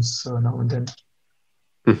good names now and then.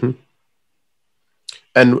 Mm-hmm.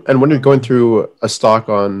 And when you're going through a stock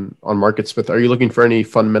on MarketSmith, are you looking for any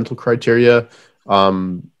fundamental criteria?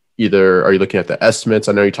 Either are you looking at the estimates?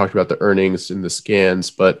 I know you talked about the earnings and the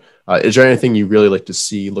scans, but is there anything you really like to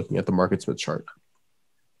see looking at the MarketSmith chart?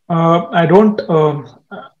 I don't,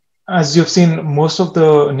 as you've seen, most of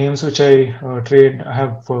the names which I trade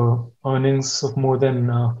have earnings of more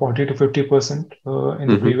than 40 to 50% in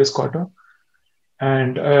the Mm-hmm. previous quarter.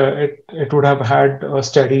 And it would have had a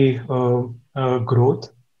steady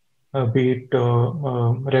growth, be it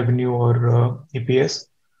revenue or EPS.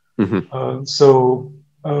 Mm-hmm. So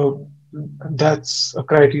that's a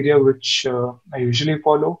criteria which I usually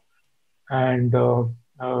follow. And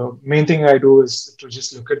main thing I do is to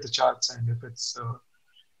just look at the charts, and if it's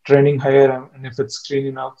trending higher and if it's clean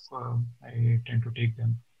enough, I tend to take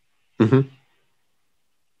them. Mm-hmm.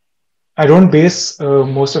 I don't base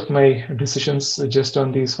most of my decisions just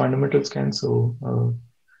on these fundamental scans. So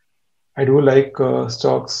I do like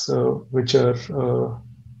stocks which are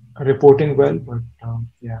reporting well, but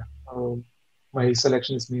yeah, my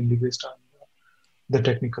selection is mainly based on the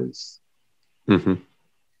technicals. Mm-hmm.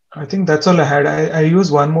 I think that's all I had. I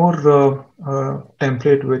use one more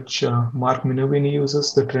template which Mark Minovini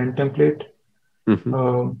uses, the trend template. Mm-hmm.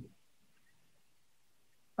 Um,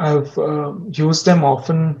 I've used them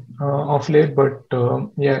often off late, but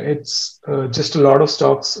yeah, it's just a lot of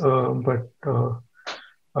stocks. But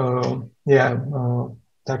yeah,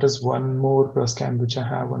 that is one more scan which I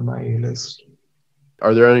have on my list.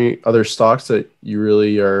 Are there any other stocks that you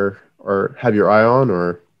really are or have your eye on,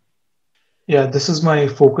 or? Yeah, this is my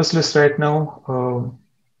focus list right now,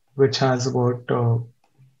 which has about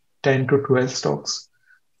 10 to 12 stocks.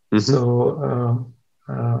 Mm-hmm. So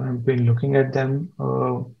I've been looking at them.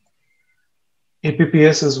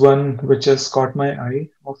 APPS is one which has caught my eye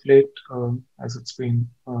of late, as it's been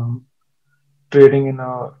trading in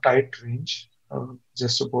a tight range,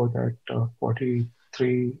 just about at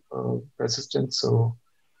 43 resistance. So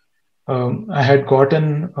I had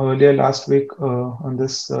gotten earlier last week on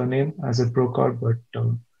this name as it broke out, but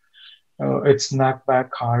it snapped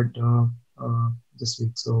back hard this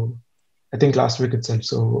week. So I think last week itself.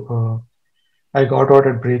 So I got out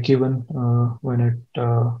at break even when it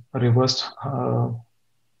reversed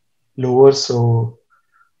lower. So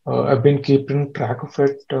I've been keeping track of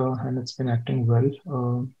it and it's been acting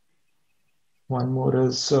well. One more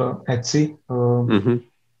is Etsy. Mm-hmm.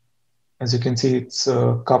 As you can see, it's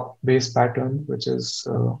a cup based pattern, which is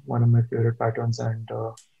one of my favorite patterns. And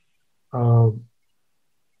uh,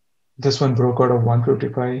 this one broke out of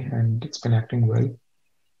 155 and it's been acting well.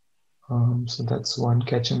 So that's one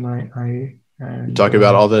catching my eye. You And talk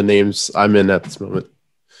about all the names I'm in at this moment.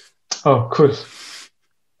 oh, cool.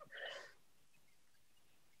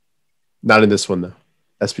 Not in this one though.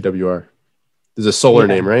 SPWR. There's a solar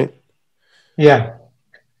Yeah. name, right? Yeah.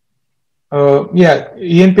 Yeah.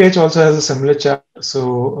 ENPH also has a similar chart.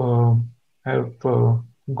 So I've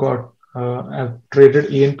I've traded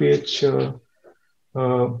ENPH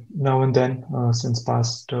now and then since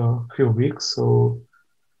past few weeks. So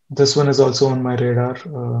this one is also on my radar,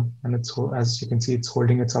 and it's as you can see, it's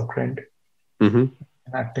holding its uptrend Mm-hmm.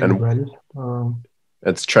 and acting And well.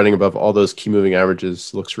 it's trending above all those key moving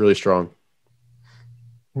averages. Looks really strong.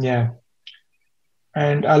 Yeah.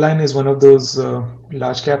 And Align is one of those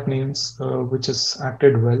large cap names which has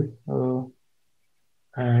acted well.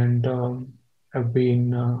 And I've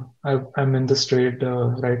been I'm in this trade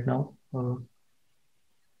right now.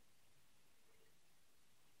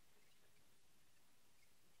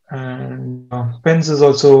 And Pens is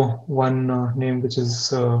also one name which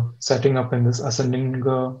is setting up in this ascending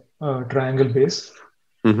triangle base.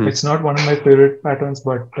 Mm-hmm. It's not one of my favorite patterns,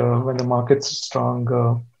 but when the market's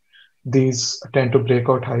strong, these tend to break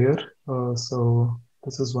out higher. So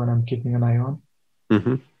this is one I'm keeping an eye on.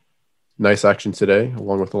 Mm-hmm. Nice action today,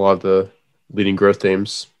 along with a lot of the leading growth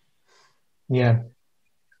names. Yeah,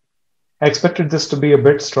 I expected this to be a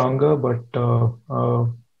bit stronger, but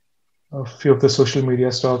a few of the social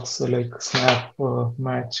media stocks like Snap,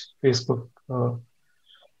 Match, Facebook,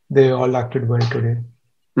 they all acted well today.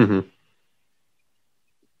 Mm-hmm.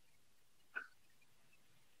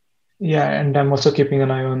 Yeah, and I'm also keeping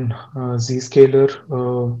an eye on Zscaler.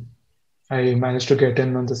 I managed to get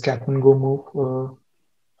in on this cap and go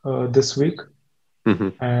move this week,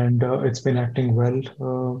 Mm-hmm. and it's been acting well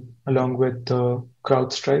along with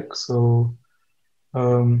CrowdStrike. So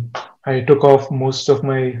um, I took off most of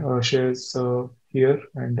my shares here,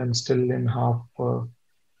 and I'm still in half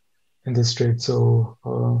in this trade. So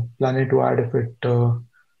planning to add if it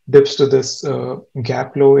dips to this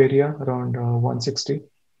gap low area around 160,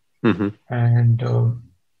 Mm-hmm. and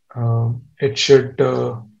it should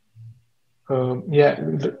yeah,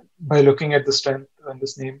 by looking at the strength on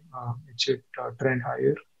this name, it should trend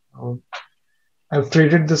higher. Um, I've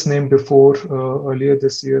traded this name before earlier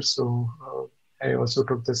this year, so I also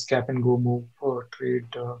took this cap and go move trade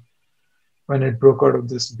when it broke out of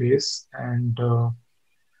this base, and uh,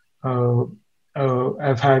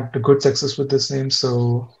 I've had good success with this name.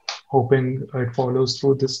 So hoping it follows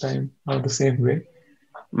through this time the same way.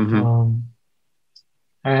 Mm-hmm. Um,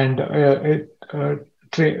 and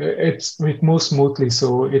it moves smoothly,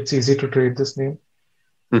 so it's easy to trade this name.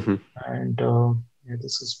 Mm-hmm. And yeah,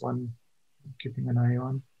 this is one I'm keeping an eye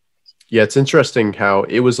on. Yeah, it's interesting how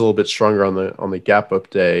it was a little bit stronger on the gap up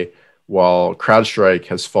day, while CrowdStrike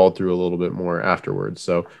has followed through a little bit more afterwards.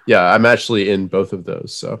 So yeah, I'm actually in both of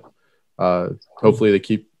those. So Cool. hopefully they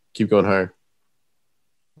keep going higher.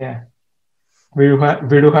 Yeah, we do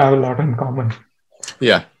have a lot in common.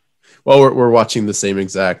 Yeah. Well, we're watching the same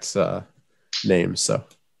exact names. So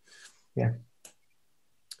Yeah.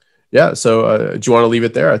 yeah. So do you want to leave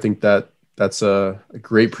it there? I think that's a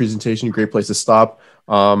great presentation, great place to stop.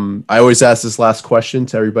 I always ask this last question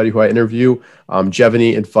to everybody who I interview. Do you have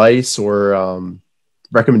any advice or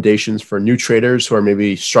recommendations for new traders who are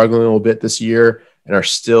maybe struggling a little bit this year and are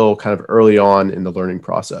still kind of early on in the learning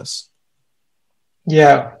process?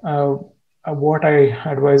 Yeah. What I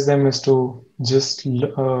advise them is to just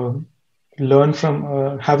learn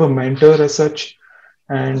from, have a mentor as such,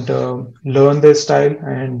 and learn their style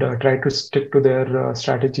and try to stick to their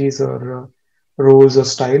strategies or rules or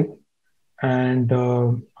style, and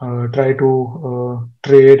try to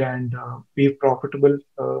trade and be profitable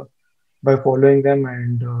by following them,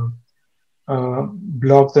 and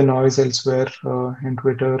block the noise elsewhere in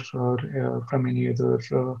Twitter or from any other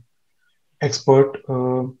expert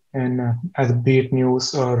in as be it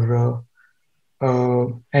news or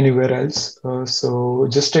anywhere else. So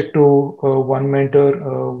just stick to one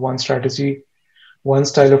mentor, one strategy, one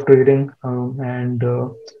style of trading, and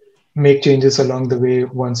make changes along the way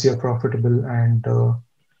once you're profitable. And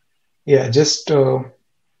yeah, just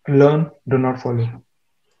learn, do not follow.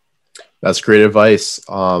 That's great advice.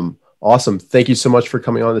 Awesome. Thank you so much for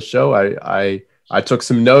coming on the show. I took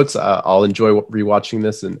some notes. I'll enjoy rewatching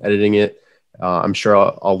this and editing it. I'm sure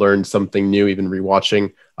I'll learn something new, even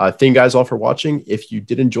rewatching. Thank you guys all for watching. If you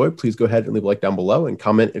did enjoy, please go ahead and leave a like down below and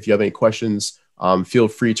comment if you have any questions. Feel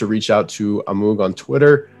free to reach out to Amogh on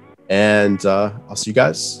Twitter, and I'll see you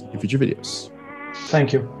guys in future videos.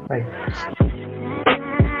 Thank you. Bye.